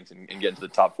rise the ranks and get into the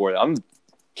top 4.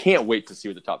 Can't wait to see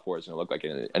what the top 4 is going to look like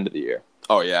at the end of the year.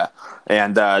 Oh yeah,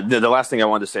 and the last thing I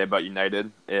wanted to say about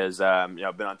United is I've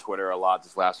been on Twitter a lot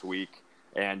this last week,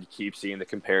 and you keep seeing the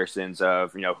comparisons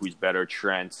of who's better,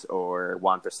 Trent or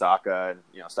Wan-Bissaka, and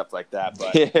stuff like that.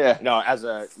 But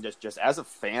as a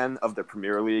fan of the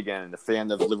Premier League and a fan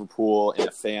of Liverpool and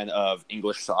a fan of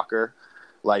English soccer,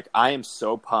 like I am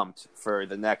so pumped for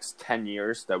the next 10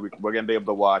 years that we're going to be able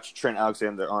to watch Trent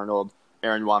Alexander-Arnold,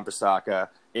 Aaron Wan-Bissaka,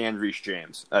 and Reece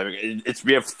James. I mean,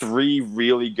 we have 3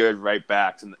 really good right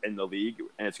backs in the league,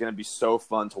 and it's going to be so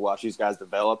fun to watch these guys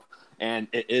develop. And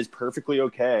it is perfectly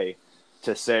okay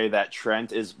to say that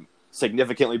Trent is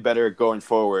significantly better going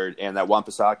forward and that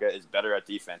Wan-Bissaka is better at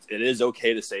defense. It is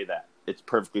okay to say that. It's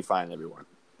perfectly fine, everyone.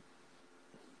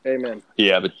 Amen.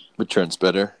 Yeah, but Trent's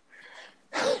better.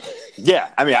 Yeah,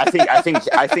 I mean, I think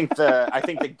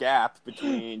the gap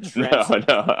between Trent's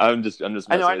I'm just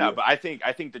I know, but I think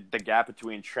the gap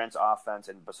between Trent's offense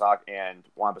and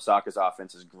Wan-Bissaka's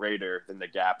offense is greater than the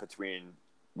gap between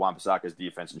Wan-Bissaka's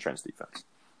defense and Trent's defense.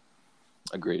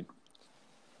 Agreed.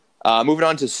 Moving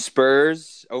on to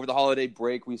Spurs. Over the holiday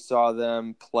break, we saw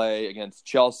them play against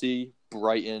Chelsea,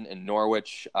 Brighton, and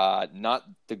Norwich. Not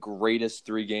the greatest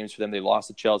 3 games for them. They lost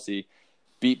to Chelsea,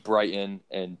 beat Brighton,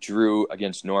 and drew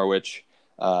against Norwich,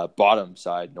 bottom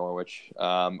side Norwich.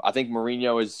 I think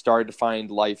Mourinho has started to find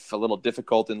life a little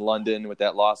difficult in London with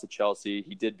that loss to Chelsea.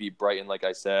 He did beat Brighton, like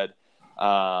I said,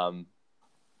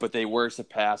 but they were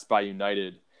surpassed by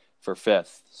United for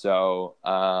 5th. So,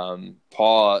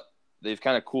 Paul, they've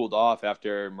kind of cooled off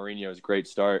after Mourinho's great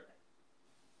start.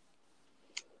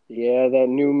 Yeah, that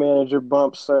new manager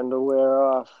bump's starting to wear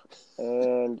off,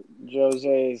 and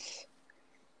Jose's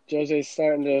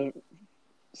starting to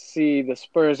see the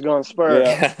Spurs going Spurs.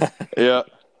 Yeah.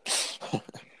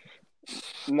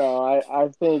 No, I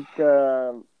think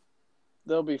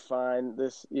they'll be fine.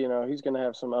 He's going to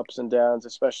have some ups and downs,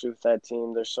 especially with that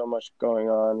team. There's so much going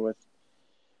on with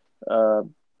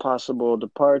possible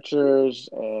departures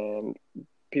and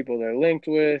people they're linked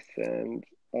with and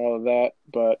all of that.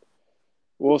 But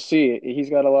we'll see. He's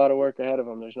got a lot of work ahead of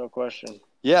him. There's no question.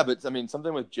 Yeah, but, I mean,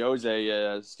 something with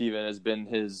Jose, Steven, has been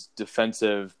his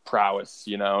defensive prowess.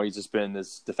 He's just been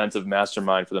this defensive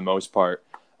mastermind for the most part.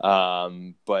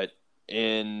 But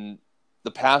in the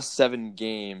past 7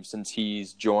 games since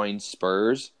he's joined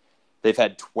Spurs, they've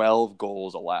had 12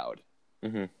 goals allowed.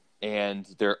 Mm-hmm. And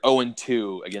they're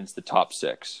 0-2 against the top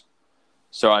 6.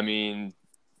 So, I mean,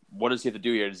 what does he have to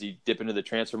do here? Does he dip into the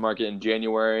transfer market in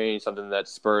January, something that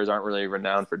Spurs aren't really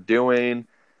renowned for doing?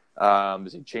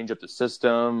 Does he change up the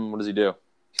system? What does he do?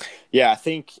 Yeah, I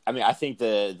think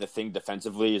the thing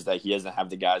defensively is that he doesn't have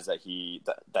the guys that he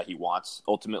wants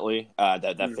ultimately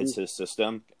that fits his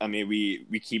system. I mean,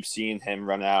 we keep seeing him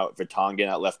run out Vertonghen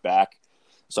at left back,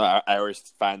 so I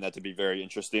always find that to be very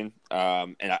interesting.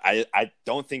 And I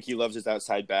don't think he loves his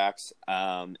outside backs.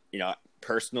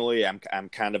 Personally, I'm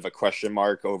kind of a question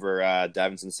mark over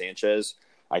Davinson Sanchez.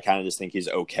 I kind of just think he's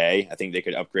okay. I think they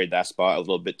could upgrade that spot a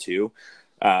little bit too.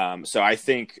 So I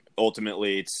think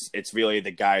ultimately it's really the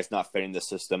guy's not fitting the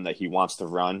system that he wants to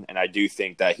run. And I do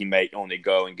think that he might only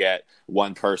go and get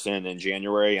one person in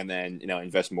January and then,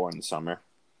 invest more in the summer.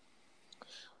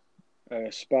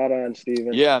 Spot on,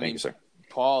 Steven. Yeah. Thank you, sir.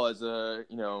 Paul,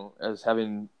 as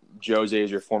having Jose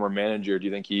as your former manager, do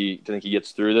you think he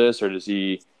gets through this, or do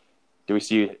we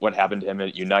see what happened to him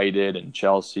at United and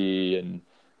Chelsea and,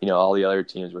 all the other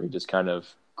teams where he just kind of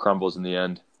crumbles in the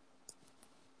end?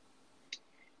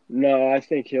 No, I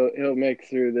think he'll make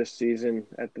through this season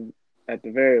at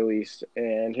the very least,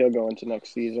 and he'll go into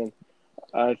next season.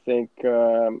 I think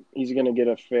he's going to get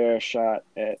a fair shot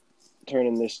at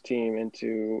turning this team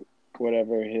into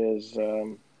whatever his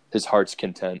his heart's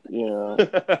content. Yeah,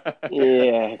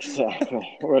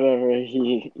 exactly. Whatever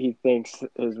he thinks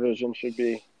his vision should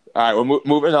be. All right, we're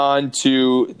moving on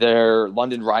to their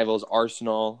London rivals,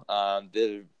 Arsenal.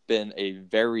 They've been a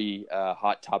very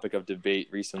hot topic of debate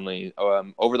recently.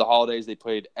 Over the holidays, they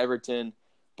played Everton,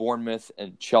 Bournemouth,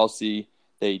 and Chelsea.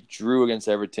 They drew against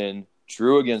Everton,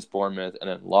 drew against Bournemouth, and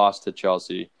then lost to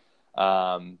Chelsea.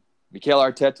 Mikel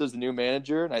Arteta is the new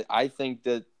manager, and I think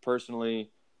that personally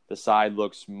the side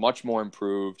looks much more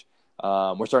improved.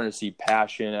 We're starting to see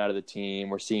passion out of the team.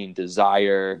 We're seeing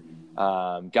desire.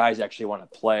 Guys actually want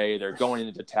to play. They're going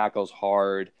into tackles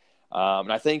hard.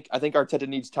 And I think Arteta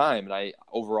needs time. And I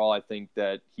think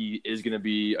that he is going to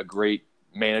be a great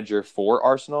manager for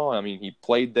Arsenal. I mean, he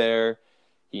played there.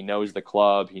 He knows the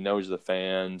club. He knows the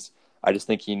fans. I just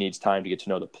think he needs time to get to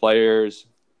know the players,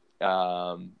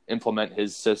 implement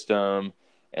his system,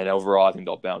 and overall, I think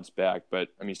they'll bounce back. But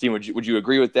I mean, Steve, would you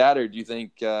agree with that, or do you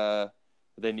think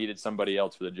they needed somebody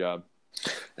else for the job?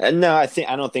 No, I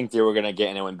don't think they were going to get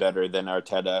anyone better than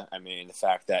Arteta. I mean, the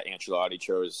fact that Ancelotti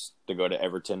chose to go to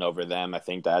Everton over them, I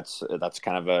think that's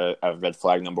kind of a red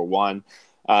flag number one.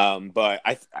 But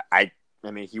I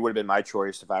mean, he would have been my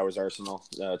choice if I was Arsenal,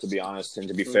 to be honest, and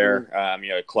to be fair.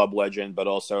 A club legend, but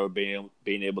also being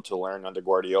able to learn under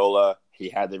Guardiola. He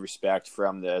had the respect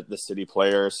from the City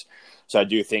players. So I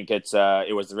do think it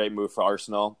was the right move for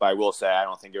Arsenal. But I will say I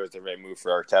don't think it was the right move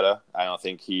for Arteta. I don't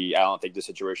think the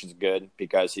situation's good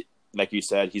because, like you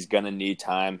said, he's going to need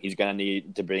time. He's going to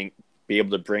need to be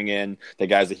able to bring in the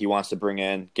guys that he wants to bring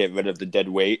in, get rid of the dead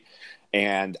weight.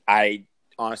 And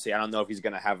honestly, I don't know if he's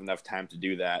going to have enough time to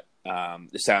do that. I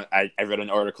read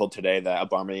an article today that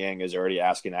Aubameyang is already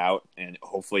asking out, and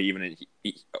hopefully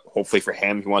for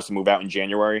him, he wants to move out in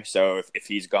January. So if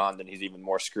he's gone, then he's even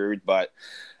more screwed. But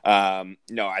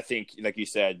no, I think, like you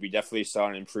said, we definitely saw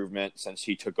an improvement since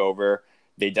he took over.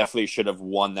 They definitely should have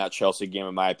won that Chelsea game,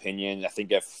 in my opinion. I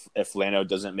think if Leno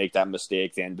doesn't make that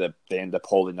mistake, they end up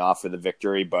holding off for the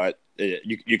victory. But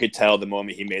you could tell the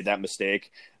moment he made that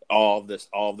mistake, all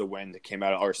of the wind that came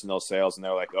out of Arsenal sails, and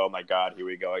they're like, "Oh my God, here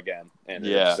we go again!" And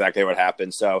that's exactly what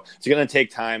happened. So it's going to take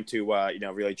time to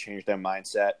really change their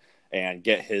mindset and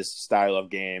get his style of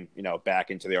game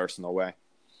back into the Arsenal way.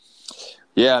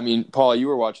 Yeah, I mean, Paul, you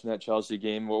were watching that Chelsea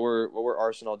game. What were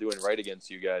Arsenal doing right against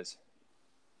you guys?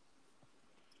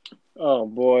 Oh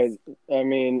boy, I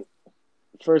mean,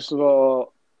 first of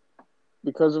all,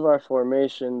 because of our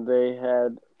formation, they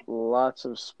had lots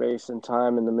of space and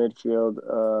time in the midfield.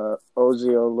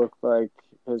 Ozil looked like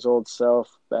his old self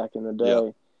back in the day.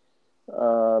 Yep.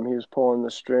 He was pulling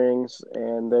the strings,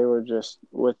 and they were just,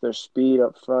 with their speed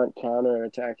up front,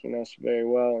 counter-attacking us very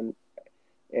well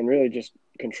and really just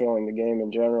controlling the game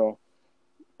in general.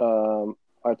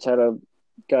 Arteta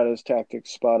got his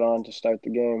tactics spot on to start the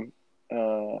game.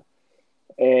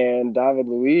 And David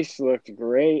Luiz looked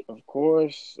great, of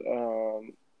course.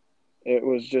 It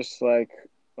was just like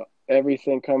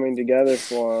everything coming together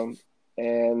for him.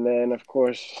 And then, of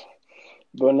course,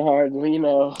 Bernard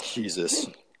Leno. Jesus.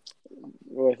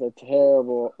 With a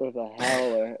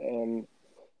howler. And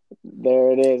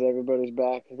there it is. Everybody's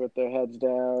back with their heads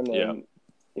down. And,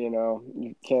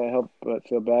 you can't help but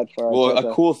feel bad for Arteta.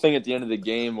 Well, a cool thing at the end of the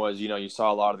game was, you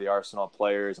saw a lot of the Arsenal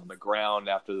players on the ground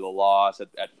after the loss at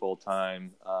full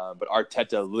time. But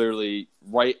Arteta literally,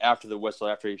 right after the whistle,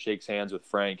 after he shakes hands with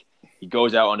Frank, he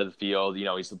goes out onto the field.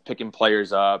 He's picking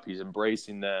players up. He's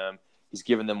embracing them. He's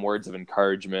giving them words of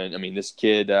encouragement. I mean, this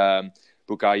kid,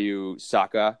 Bukayo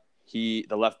Saka, the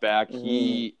left back,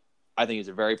 I think is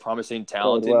a very promising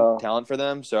talent for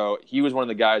them. So he was one of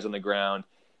the guys on the ground.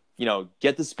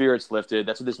 Get the spirits lifted.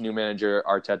 That's what this new manager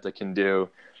Arteta can do.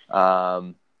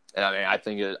 And I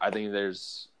think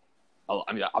there's,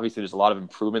 obviously there's a lot of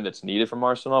improvement that's needed from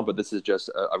Arsenal, but this is just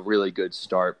a really good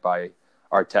start by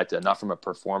Arteta, not from a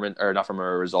performance or not from a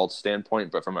results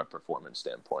standpoint, but from a performance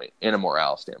standpoint and a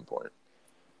morale standpoint.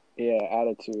 Yeah,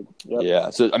 attitude. Yep. Yeah.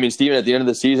 So, I mean, Steven, at the end of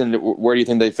the season, where do you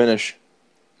think they finish?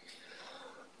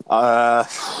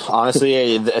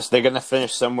 Honestly, they're going to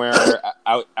finish somewhere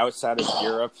outside of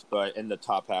Europe, but in the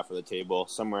top half of the table,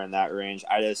 somewhere in that range.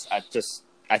 I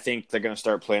think they're going to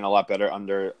start playing a lot better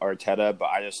under Arteta, but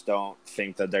I just don't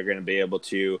think that they're going to be able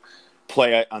to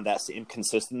play on that same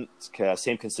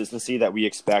consistency that we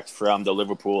expect from the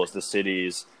Liverpools, the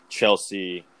Cities,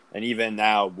 Chelsea, and even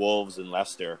now Wolves and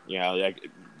Leicester.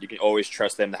 You can always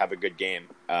trust them to have a good game,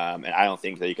 and I don't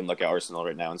think that you can look at Arsenal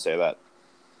right now and say that.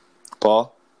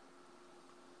 Paul?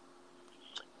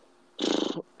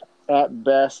 At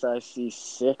best, I see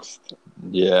sixth.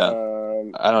 Yeah.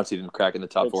 I don't see them cracking the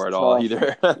top four at all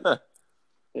either.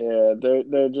 Yeah,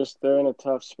 they're in a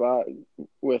tough spot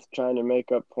with trying to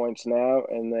make up points now,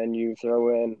 and then you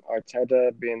throw in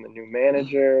Arteta being the new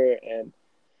manager, and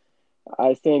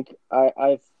I think,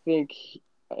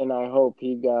 and I hope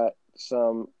he got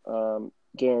some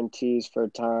guarantees for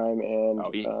time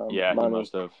and He money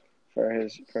must have. for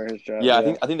his job. Yeah,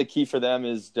 Yeah, I think the key for them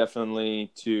is definitely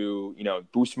to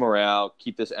boost morale,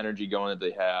 keep this energy going that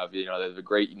they have. They have a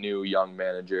great new young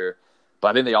manager, but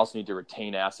I think they also need to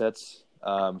retain assets,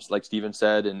 like Steven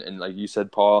said, and like you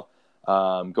said, Paul.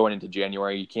 Going into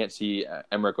January, you can't see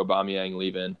Emerick Aubameyang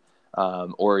leaving,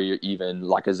 or even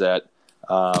Lacazette.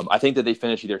 I think that they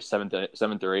finish either seventh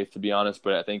or eighth, to be honest.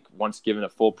 But I think once given a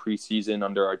full preseason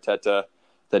under Arteta,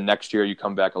 then next year you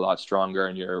come back a lot stronger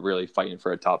and you're really fighting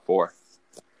for a top four.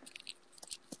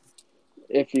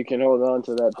 if you can hold on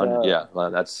to that talent. Yeah,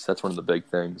 well, that's one of the big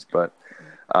things. But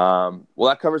well,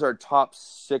 that covers our top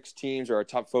 6 teams or our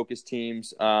top focus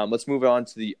teams. Let's move on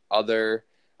to the other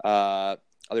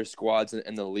squads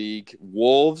in the league.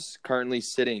 Wolves currently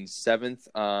sitting 7th.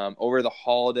 Over the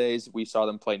holidays, we saw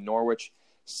them play Norwich,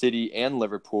 City, and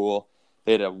Liverpool.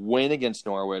 They had a win against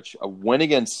Norwich, a win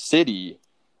against City,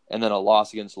 and then a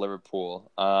loss against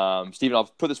Liverpool. Steven,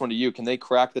 I'll put this one to you. Can they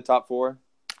crack the top 4?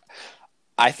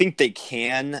 I think they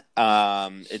can.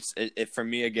 For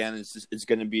me again. It's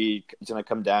going to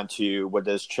come down to what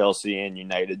does Chelsea and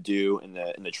United do in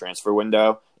the transfer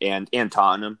window, and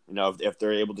Tottenham. If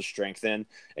they're able to strengthen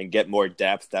and get more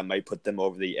depth, that might put them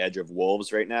over the edge of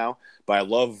Wolves right now. But I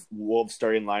love Wolves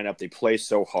starting lineup. They play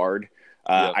so hard.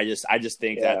 Yep. I just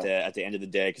think that at the end of the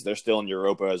day, because they're still in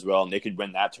Europa as well, and they could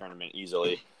win that tournament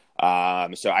easily.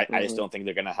 So I just don't think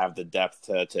they're going to have the depth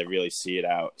to really see it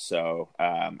out. So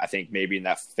I think maybe in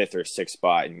that 5th or 6th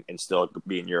spot and still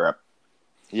be in Europe.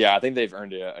 Yeah, I think they've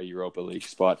earned a Europa League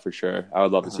spot for sure. I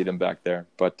would love to see them back there.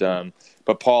 But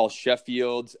Paul,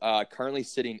 Sheffield currently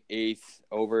sitting 8th.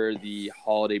 Over the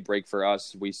holiday break for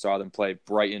us, we saw them play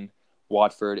Brighton,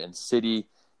 Watford, and City.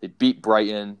 They beat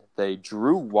Brighton. They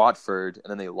drew Watford,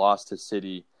 and then they lost to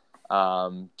City.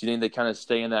 Do you think they kind of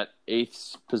stay in that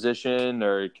 8th position,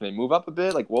 or can they move up a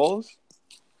bit like Wolves?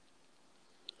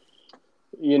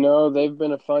 They've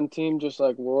been a fun team, just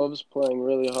like Wolves, playing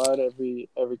really hard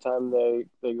every time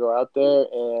they go out there,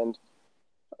 and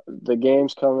the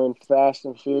games coming fast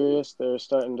and furious. They're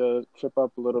starting to trip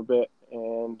up a little bit,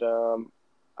 and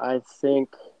I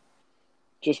think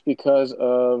just because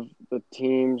of the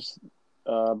teams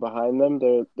behind them,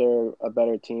 they're a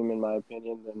better team in my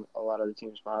opinion than a lot of the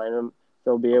teams behind them.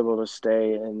 They'll be able to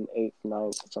stay in 8th,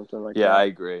 9th, something like that. Yeah, I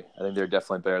agree. I think they're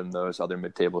definitely better than those other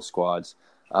mid-table squads.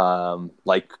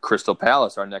 Like Crystal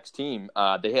Palace, our next team.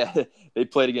 They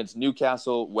played against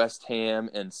Newcastle, West Ham,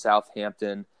 and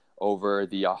Southampton over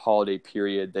the holiday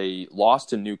period. They lost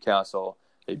to Newcastle,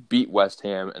 they beat West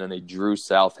Ham, and then they drew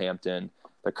Southampton.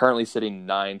 They're currently sitting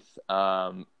 9th.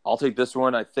 I'll take this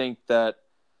one. I think that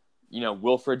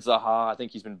Wilfried Zaha, I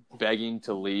think he's been begging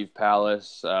to leave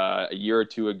Palace. A year or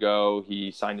two ago,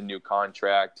 he signed a new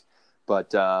contract.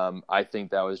 But I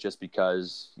think that was just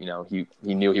because, he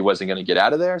knew he wasn't going to get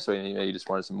out of there. So he just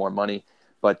wanted some more money.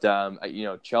 But,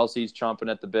 Chelsea's chomping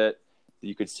at the bit.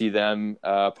 You could see them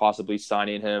possibly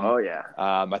signing him. Oh, yeah.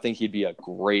 I think he'd be a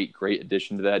great, great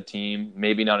addition to that team.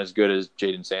 Maybe not as good as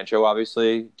Jadon Sancho,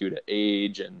 obviously, due to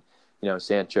age. And,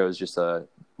 Sancho is just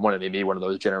one of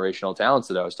those generational talents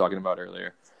that I was talking about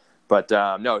earlier. But,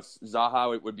 no,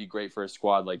 Zaha would be great for a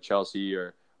squad like Chelsea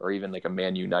or even like a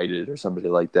Man United or somebody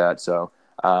like that. So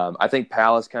I think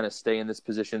Palace kind of stay in this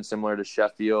position similar to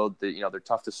Sheffield. They're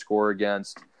tough to score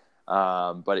against.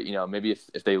 But maybe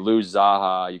if they lose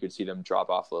Zaha, you could see them drop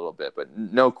off a little bit. But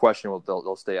no question,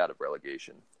 they'll stay out of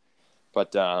relegation.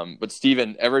 But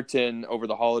Steven, Everton over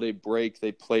the holiday break,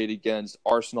 they played against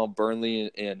Arsenal,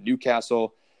 Burnley, and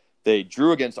Newcastle. They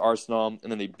drew against Arsenal,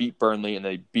 and then they beat Burnley, and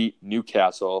they beat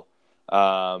Newcastle.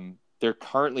 They're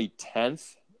currently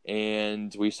 10th,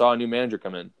 and we saw a new manager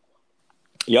come in.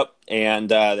 Yep, and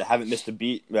they haven't missed a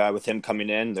beat with him coming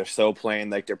in. They're still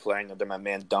playing like they're playing under my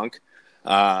man Dunk.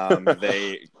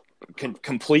 They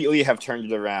completely have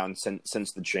turned it around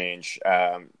since the change.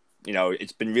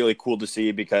 It's been really cool to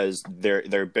see because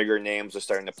their bigger names are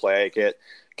starting to play like it.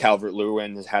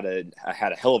 Calvert-Lewin has had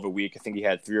a hell of a week. I think he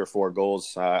had 3 or 4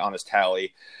 goals on his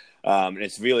tally. And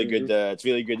it's really good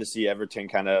to see Everton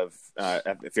kind of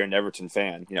if you're an Everton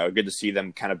fan, good to see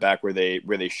them kind of back where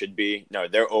they should be.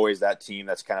 They're always that team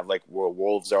that's kind of like where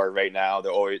Wolves are right now.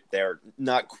 They're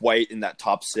not quite in that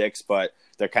top 6, but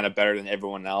they're kind of better than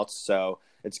everyone else. So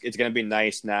it's going to be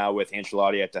nice now with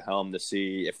Ancelotti at the helm to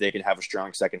see if they can have a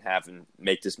strong second half and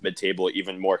make this mid-table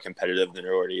even more competitive than it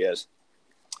already is.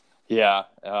 Yeah,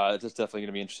 it's just definitely going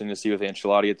to be interesting to see with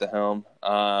Ancelotti at the helm.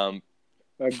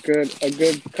 A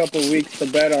good couple weeks to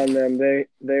bet on them. They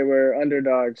were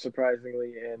underdogs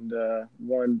surprisingly and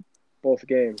won both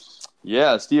games.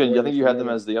 Yeah, Steven, I Poorly think you for had them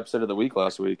many. as the upset of the week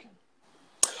last week.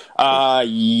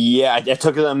 Yeah, I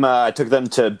took them. I took them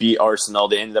to beat Arsenal.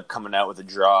 They ended up coming out with a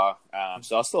draw.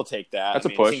 So I'll still take that. That's I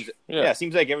a mean, push. it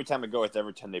seems like every time I go with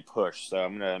Everton, they push. So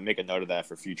I'm gonna make a note of that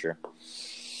for future.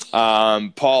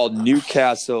 Paul,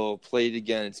 Newcastle played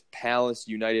against Palace,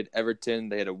 United, Everton.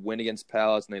 They had a win against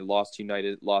Palace, and they lost to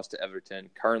United, lost to Everton,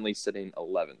 currently sitting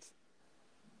 11th.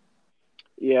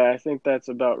 Yeah, I think that's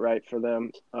about right for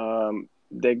them.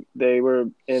 They were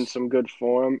in some good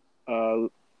form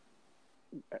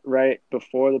right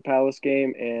before the Palace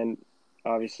game, and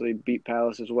obviously beat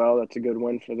Palace as well. That's a good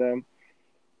win for them.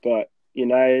 But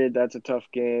United, that's a tough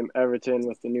game. Everton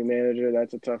with the new manager,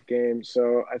 that's a tough game.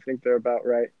 So I think they're about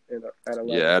right at 11.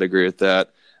 Yeah, I'd agree with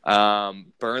that.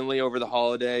 Burnley over the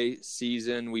holiday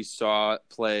season, we saw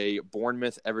play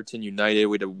Bournemouth, Everton, United.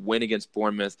 We had a win against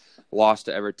Bournemouth, lost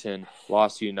to Everton,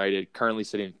 lost to United, currently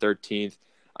sitting 13th.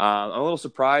 I'm a little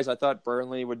surprised. I thought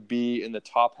Burnley would be in the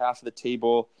top half of the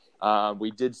table.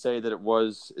 We did say that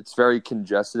it's very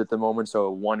congested at the moment, so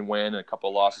one win and a couple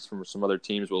of losses from some other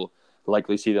teams will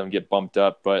likely see them get bumped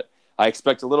up. But I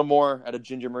expect a little more out of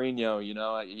Ginger Mourinho. You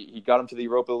know, he got him to the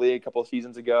Europa League a couple of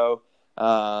seasons ago,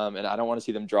 and I don't want to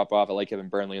see them drop off. I like having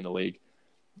Burnley in the league.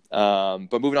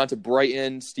 But moving on to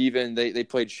Brighton, Stephen, they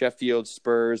played Sheffield,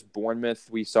 Spurs, Bournemouth.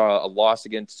 We saw a loss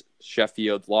against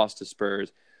Sheffield, loss to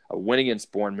Spurs, a win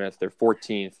against Bournemouth. They're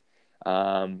 14th.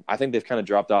 I think they've kind of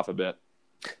dropped off a bit.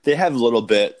 They have a little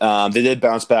bit. They did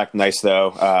bounce back nice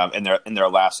though in their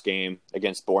last game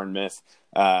against Bournemouth.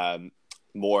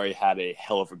 Morey had a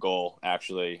hell of a goal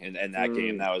actually in that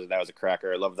game. That was a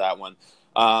cracker. I love that one.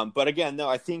 But again, no,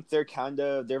 I think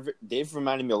they've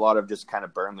reminded me a lot of just kind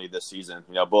of Burnley this season.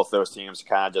 You know, both those teams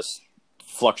kind of just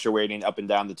fluctuating up and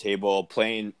down the table,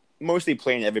 mostly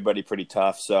playing everybody pretty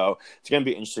tough. So it's going to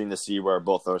be interesting to see where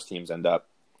both those teams end up.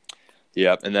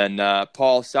 Yep. And then,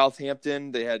 Paul,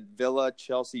 Southampton, they had Villa,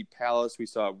 Chelsea, Palace. We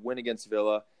saw a win against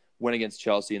Villa, win against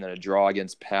Chelsea, and then a draw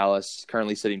against Palace,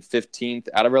 currently sitting 15th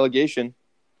out of relegation.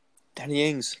 Danny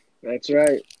Ings. That's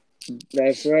right.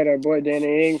 That's right. Our boy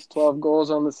Danny Ings, 12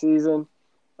 goals on the season.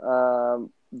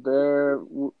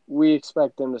 We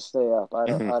expect them to stay up. I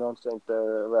don't think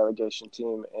they're a relegation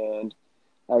team, and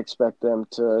I expect them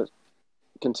to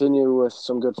continue with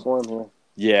some good form here.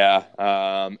 Yeah.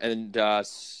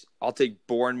 I'll take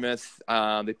Bournemouth.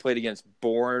 They played against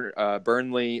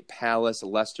Burnley, Palace,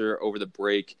 Leicester over the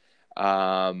break. We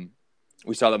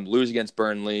saw them lose against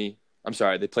Burnley. I'm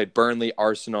sorry, they played Burnley,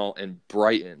 Arsenal, and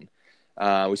Brighton.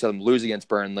 We saw them lose against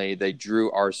Burnley. They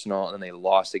drew Arsenal, and then they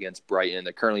lost against Brighton.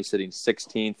 They're currently sitting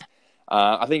 16th.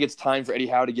 I think it's time for Eddie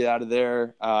Howe to get out of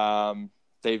there.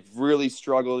 They've really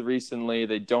struggled recently.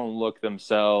 They don't look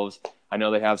themselves. I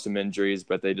know they have some injuries,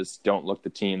 but they just don't look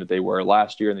the team that they were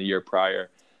last year and the year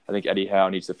prior. I think Eddie Howe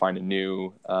needs to find a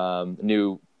new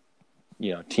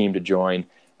team to join.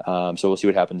 So we'll see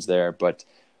what happens there. But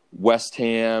West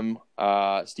Ham,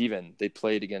 Stephen, they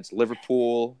played against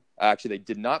Liverpool. Actually, they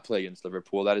did not play against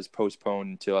Liverpool. That is postponed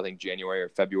until, I think, January or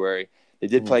February. They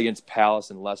did play against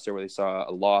Palace and Leicester, where they saw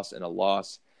a loss and a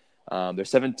loss. They're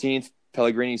 17th.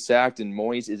 Pellegrini sacked, and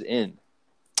Moyes is in.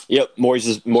 Yep, Moyes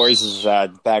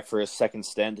is back for his second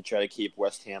stint to try to keep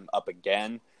West Ham up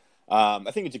again.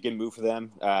 I think it's a good move for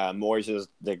them. Moyes is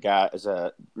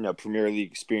a Premier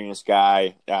League experienced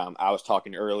guy. I was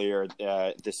talking earlier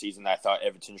this season that I thought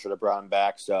Everton should have brought him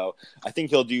back. So I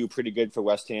think he'll do pretty good for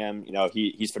West Ham. You know,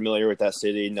 he's familiar with that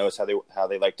city, knows how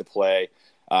they like to play.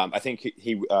 I think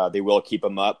they will keep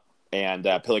him up. And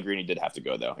Pellegrini did have to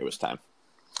go though. It was time.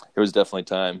 It was definitely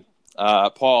time.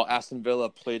 Paul, Aston Villa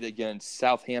played against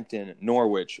Southampton,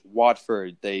 Norwich,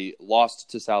 Watford. They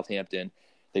lost to Southampton.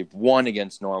 They've won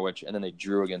against Norwich, and then they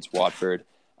drew against Watford.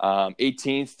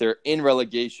 18th, they're in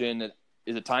relegation.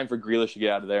 Is it time for Grealish to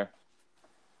get out of there?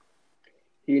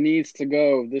 He needs to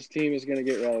go. This team is going to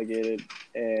get relegated,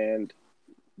 and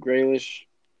Grealish,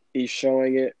 he's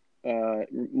showing it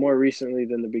more recently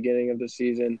than the beginning of the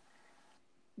season.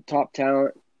 Top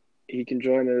talent. He can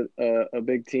join a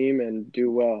big team and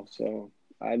do well. So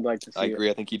I'd like to see I agree.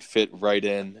 I think he'd fit right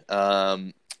in.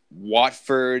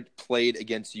 Watford played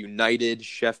against United,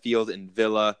 Sheffield, and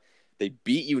Villa. They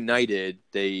beat United.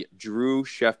 They drew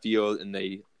Sheffield, and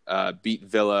they beat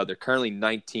Villa. They're currently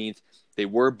 19th. They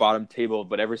were bottom table,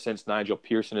 but ever since Nigel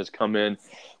Pearson has come in,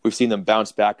 we've seen them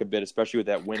bounce back a bit, especially with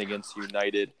that win against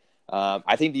United.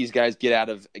 I think these guys get out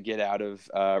of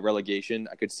relegation.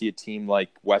 I could see a team like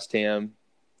West Ham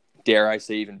dare I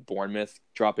say even Bournemouth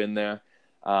drop in there.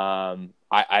 I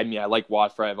mean, I like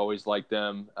Watford. I've always liked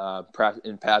them.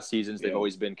 In past seasons, they've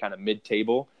always been kind of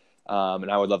mid-table,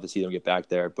 and I would love to see them get back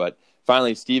there. But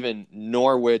finally, Stephen,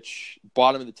 Norwich,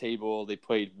 bottom of the table. They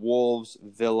played Wolves,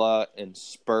 Villa, and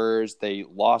Spurs. They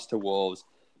lost to Wolves,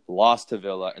 lost to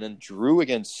Villa, and then drew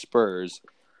against Spurs.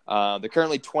 They're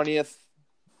currently 20th.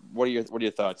 What are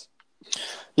your thoughts?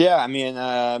 Yeah, I mean,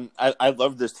 I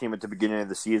loved this team at the beginning of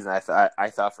the season. I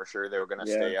thought for sure they were going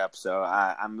to stay up. So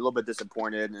I'm a little bit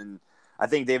disappointed, and I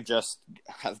think they've just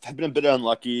have been a bit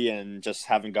unlucky and just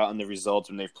haven't gotten the results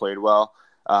when they've played well.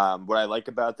 What I like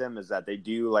about them is that they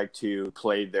do like to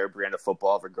play their brand of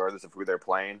football regardless of who they're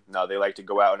playing. No, they like to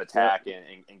go out and attack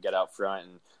and get out front,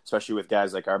 and especially with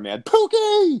guys like our man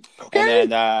Pookie,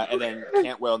 and then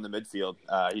Cantwell in the midfield.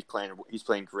 He's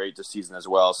playing great this season as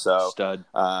well. So Stud.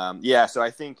 So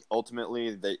I think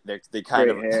ultimately they kind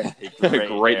Great of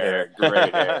great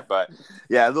hair, but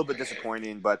yeah, a little bit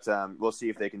disappointing. But we'll see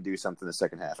if they can do something in the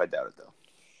second half. I doubt it though.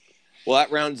 Well,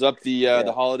 that rounds up the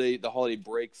holiday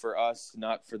break for us,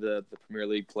 not for the Premier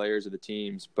League players or the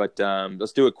teams. But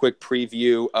let's do a quick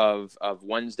preview of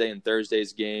Wednesday and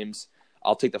Thursday's games.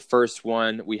 I'll take the first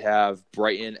one. We have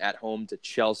Brighton at home to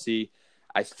Chelsea.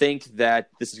 I think that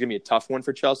this is going to be a tough one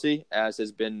for Chelsea, as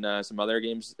has been some other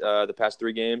games, the past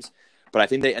 3 games. But I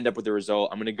think they end up with the result.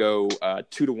 I'm going to go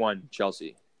 2-1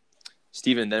 Chelsea.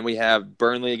 Steven, then we have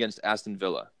Burnley against Aston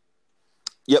Villa.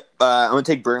 Yep, I'm going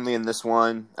to take Burnley in this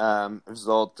one.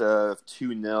 Result of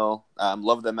 2-0.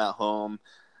 Love them at home.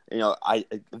 You know,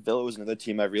 Villa was another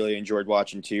team I really enjoyed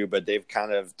watching too, but they've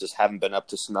kind of just haven't been up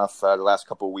to snuff the last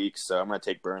couple of weeks. So I'm going to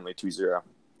take Burnley 2-0.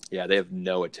 Yeah, they have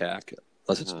no attack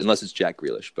unless it's Jack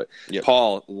Grealish. But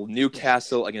Paul,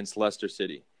 Newcastle against Leicester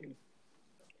City.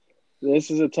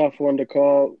 This is a tough one to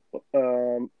call.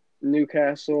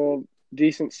 Newcastle,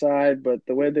 decent side, but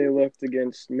the way they looked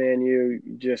against Man U,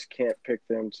 you just can't pick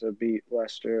them to beat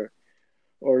Leicester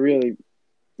or really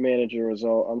manage a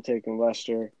result. I'm taking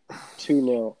Leicester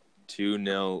 2-0.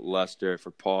 2-0 Leicester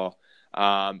for Paul.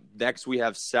 Next, we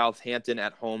have Southampton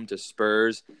at home to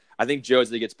Spurs. I think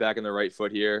Jose gets back on the right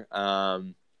foot here. I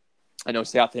know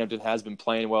Southampton has been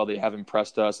playing well. They have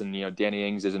impressed us, and Danny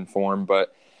Ings is in form,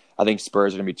 but I think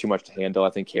Spurs are going to be too much to handle. I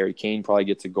think Harry Kane probably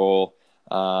gets a goal.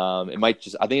 I think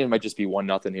it might just be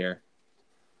 1-0 here.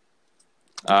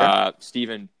 Okay.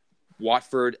 Steven,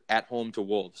 Watford at home to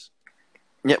Wolves.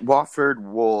 Yeah, Watford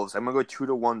Wolves. I'm gonna go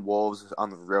 2-1 Wolves on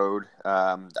the road.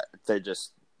 They're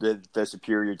the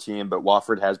superior team, but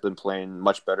Watford has been playing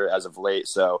much better as of late,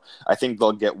 so I think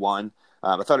they'll get one.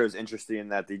 I thought it was interesting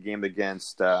that the game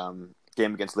against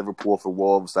Liverpool for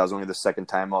Wolves, that was only the second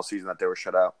time all season that they were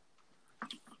shut out.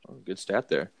 Oh, good stat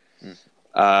there.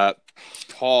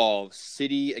 Paul,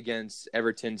 City against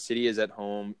Everton. City is at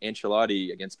home.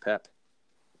 Ancelotti against Pep.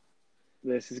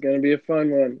 This is going to be a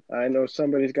fun one. I know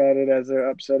somebody's got it as their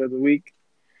upset of the week.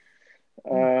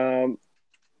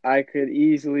 I could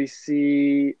easily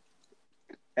see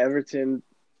Everton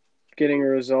getting a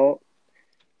result,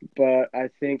 but I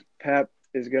think Pep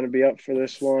is going to be up for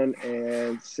this one,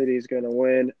 and City's going to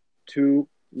win 2-0.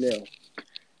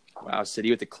 Wow, City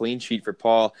with a clean sheet for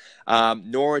Paul.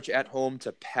 Norwich at home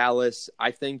to Palace. I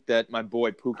think that my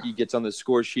boy Pookie gets on the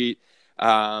score sheet.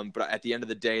 But at the end of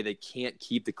the day, they can't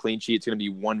keep the clean sheet. It's going to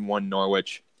be 1-1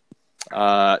 Norwich.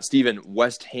 Steven,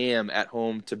 West Ham at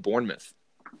home to Bournemouth.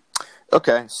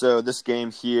 Okay, so this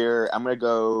game here, I'm going to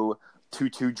go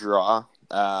 2-2 draw.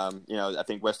 I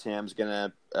think West Ham's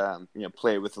going to,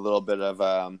 play with a little bit of,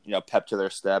 pep to their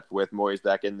step with Moyes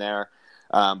back in there.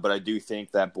 But I do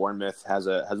think that Bournemouth has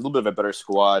a little bit of a better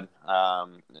squad,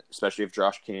 especially if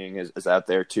Josh King is out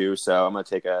there too. So I'm going to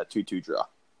take a 2-2 draw.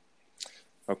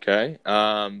 Okay.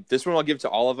 This one I'll give to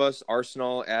all of us.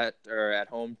 Arsenal at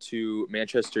home to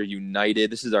Manchester United.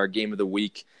 This is our game of the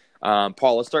week.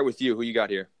 Paul, let's start with you. Who you got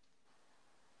here?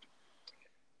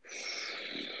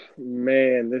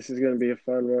 Man, this is going to be a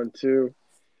fun one too.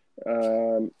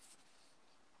 I'm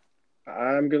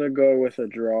going to go with a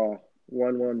draw.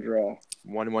 1-1 draw.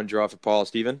 1-1 draw for Paul.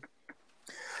 Steven?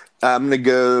 I'm going to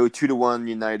go 2-1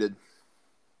 United.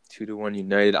 2-1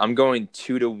 United. I'm going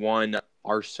 2-1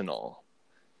 Arsenal.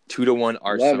 2-1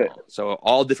 Arsenal. So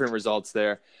all different results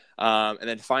there. And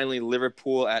then finally,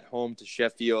 Liverpool at home to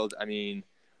Sheffield. I mean,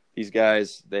 these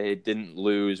guys, they didn't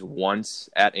lose once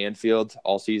at Anfield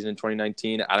all season in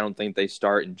 2019. I don't think they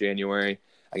start in January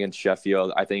against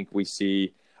Sheffield. I think we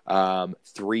see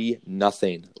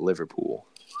 3-0 Liverpool.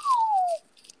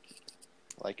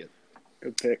 Like it.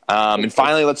 Good pick. And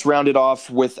finally, let's round it off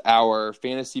with our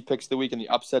fantasy picks of the week and the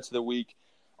upsets of the week.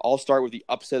 I'll start with the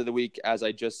upset of the week. As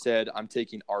I just said, I'm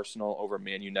taking Arsenal over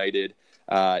Man United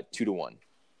 2-1.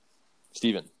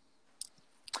 Steven.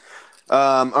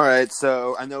 All right,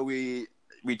 so I know we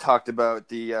talked about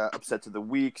the upsets of the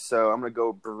week, so I'm going to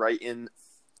go Brighton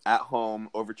at home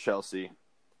over Chelsea,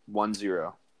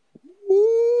 1-0.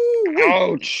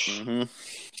 Ouch. Mm-hmm.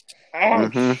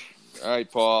 Ouch. Mm-hmm. All right,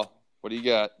 Paul. What do you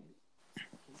got?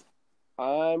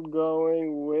 I'm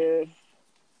going with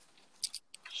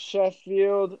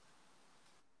Sheffield.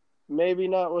 Maybe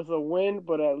not with a win,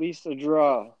 but at least a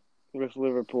draw with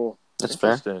Liverpool. That's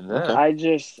fair. Yeah.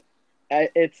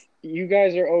 Okay. You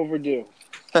guys are overdue.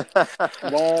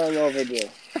 Long overdue.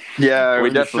 Yeah, We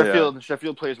definitely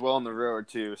Sheffield plays well on the road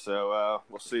too, so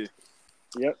we'll see.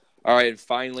 Yep. All right, and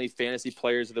finally, fantasy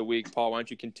players of the week. Paul, why don't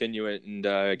you continue it and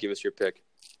give us your pick?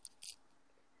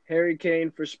 Harry Kane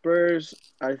for Spurs.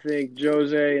 I think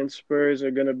Jose and Spurs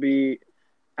are going to be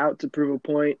out to prove a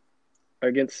point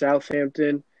against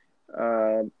Southampton.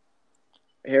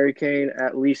 Harry Kane,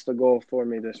 at least a goal for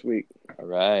me this week. All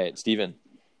right, Steven.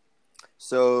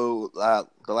 So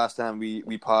the last time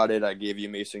we potted, I gave you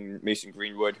Mason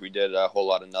Greenwood, who did a whole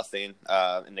lot of nothing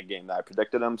in the game that I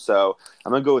predicted him. So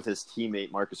I'm going to go with his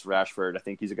teammate, Marcus Rashford. I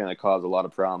think he's going to cause a lot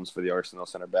of problems for the Arsenal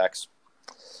center backs.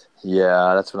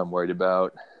 Yeah, that's what I'm worried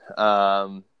about.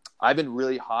 I've been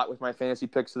really hot with my fantasy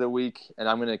picks of the week, and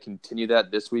I'm going to continue that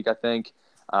this week, I think.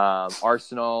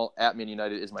 Arsenal at Man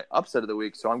United is my upset of the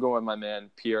week, so I'm going with my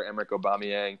man, Pierre-Emerick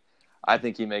Aubameyang. I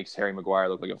think he makes Harry Maguire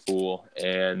look like a fool,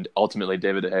 and ultimately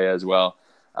David De Gea as well.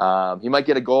 He might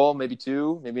get a goal, maybe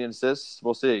two, maybe an assist.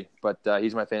 We'll see. But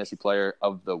he's my fantasy player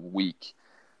of the week.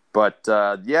 But,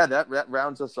 that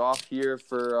rounds us off here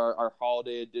for our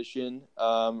holiday edition,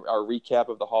 our recap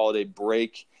of the holiday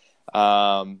break.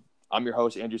 I'm your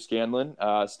host, Andrew Scanlon.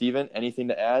 Steven, anything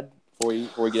to add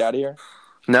before we get out of here?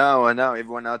 No.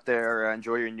 Everyone out there,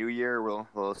 enjoy your new year.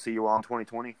 We'll see you all in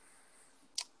 2020.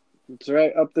 That's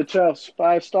right. Up the chest.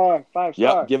 5 star. 5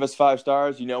 star. Yep, give us 5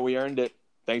 stars. You know we earned it.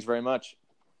 Thanks very much.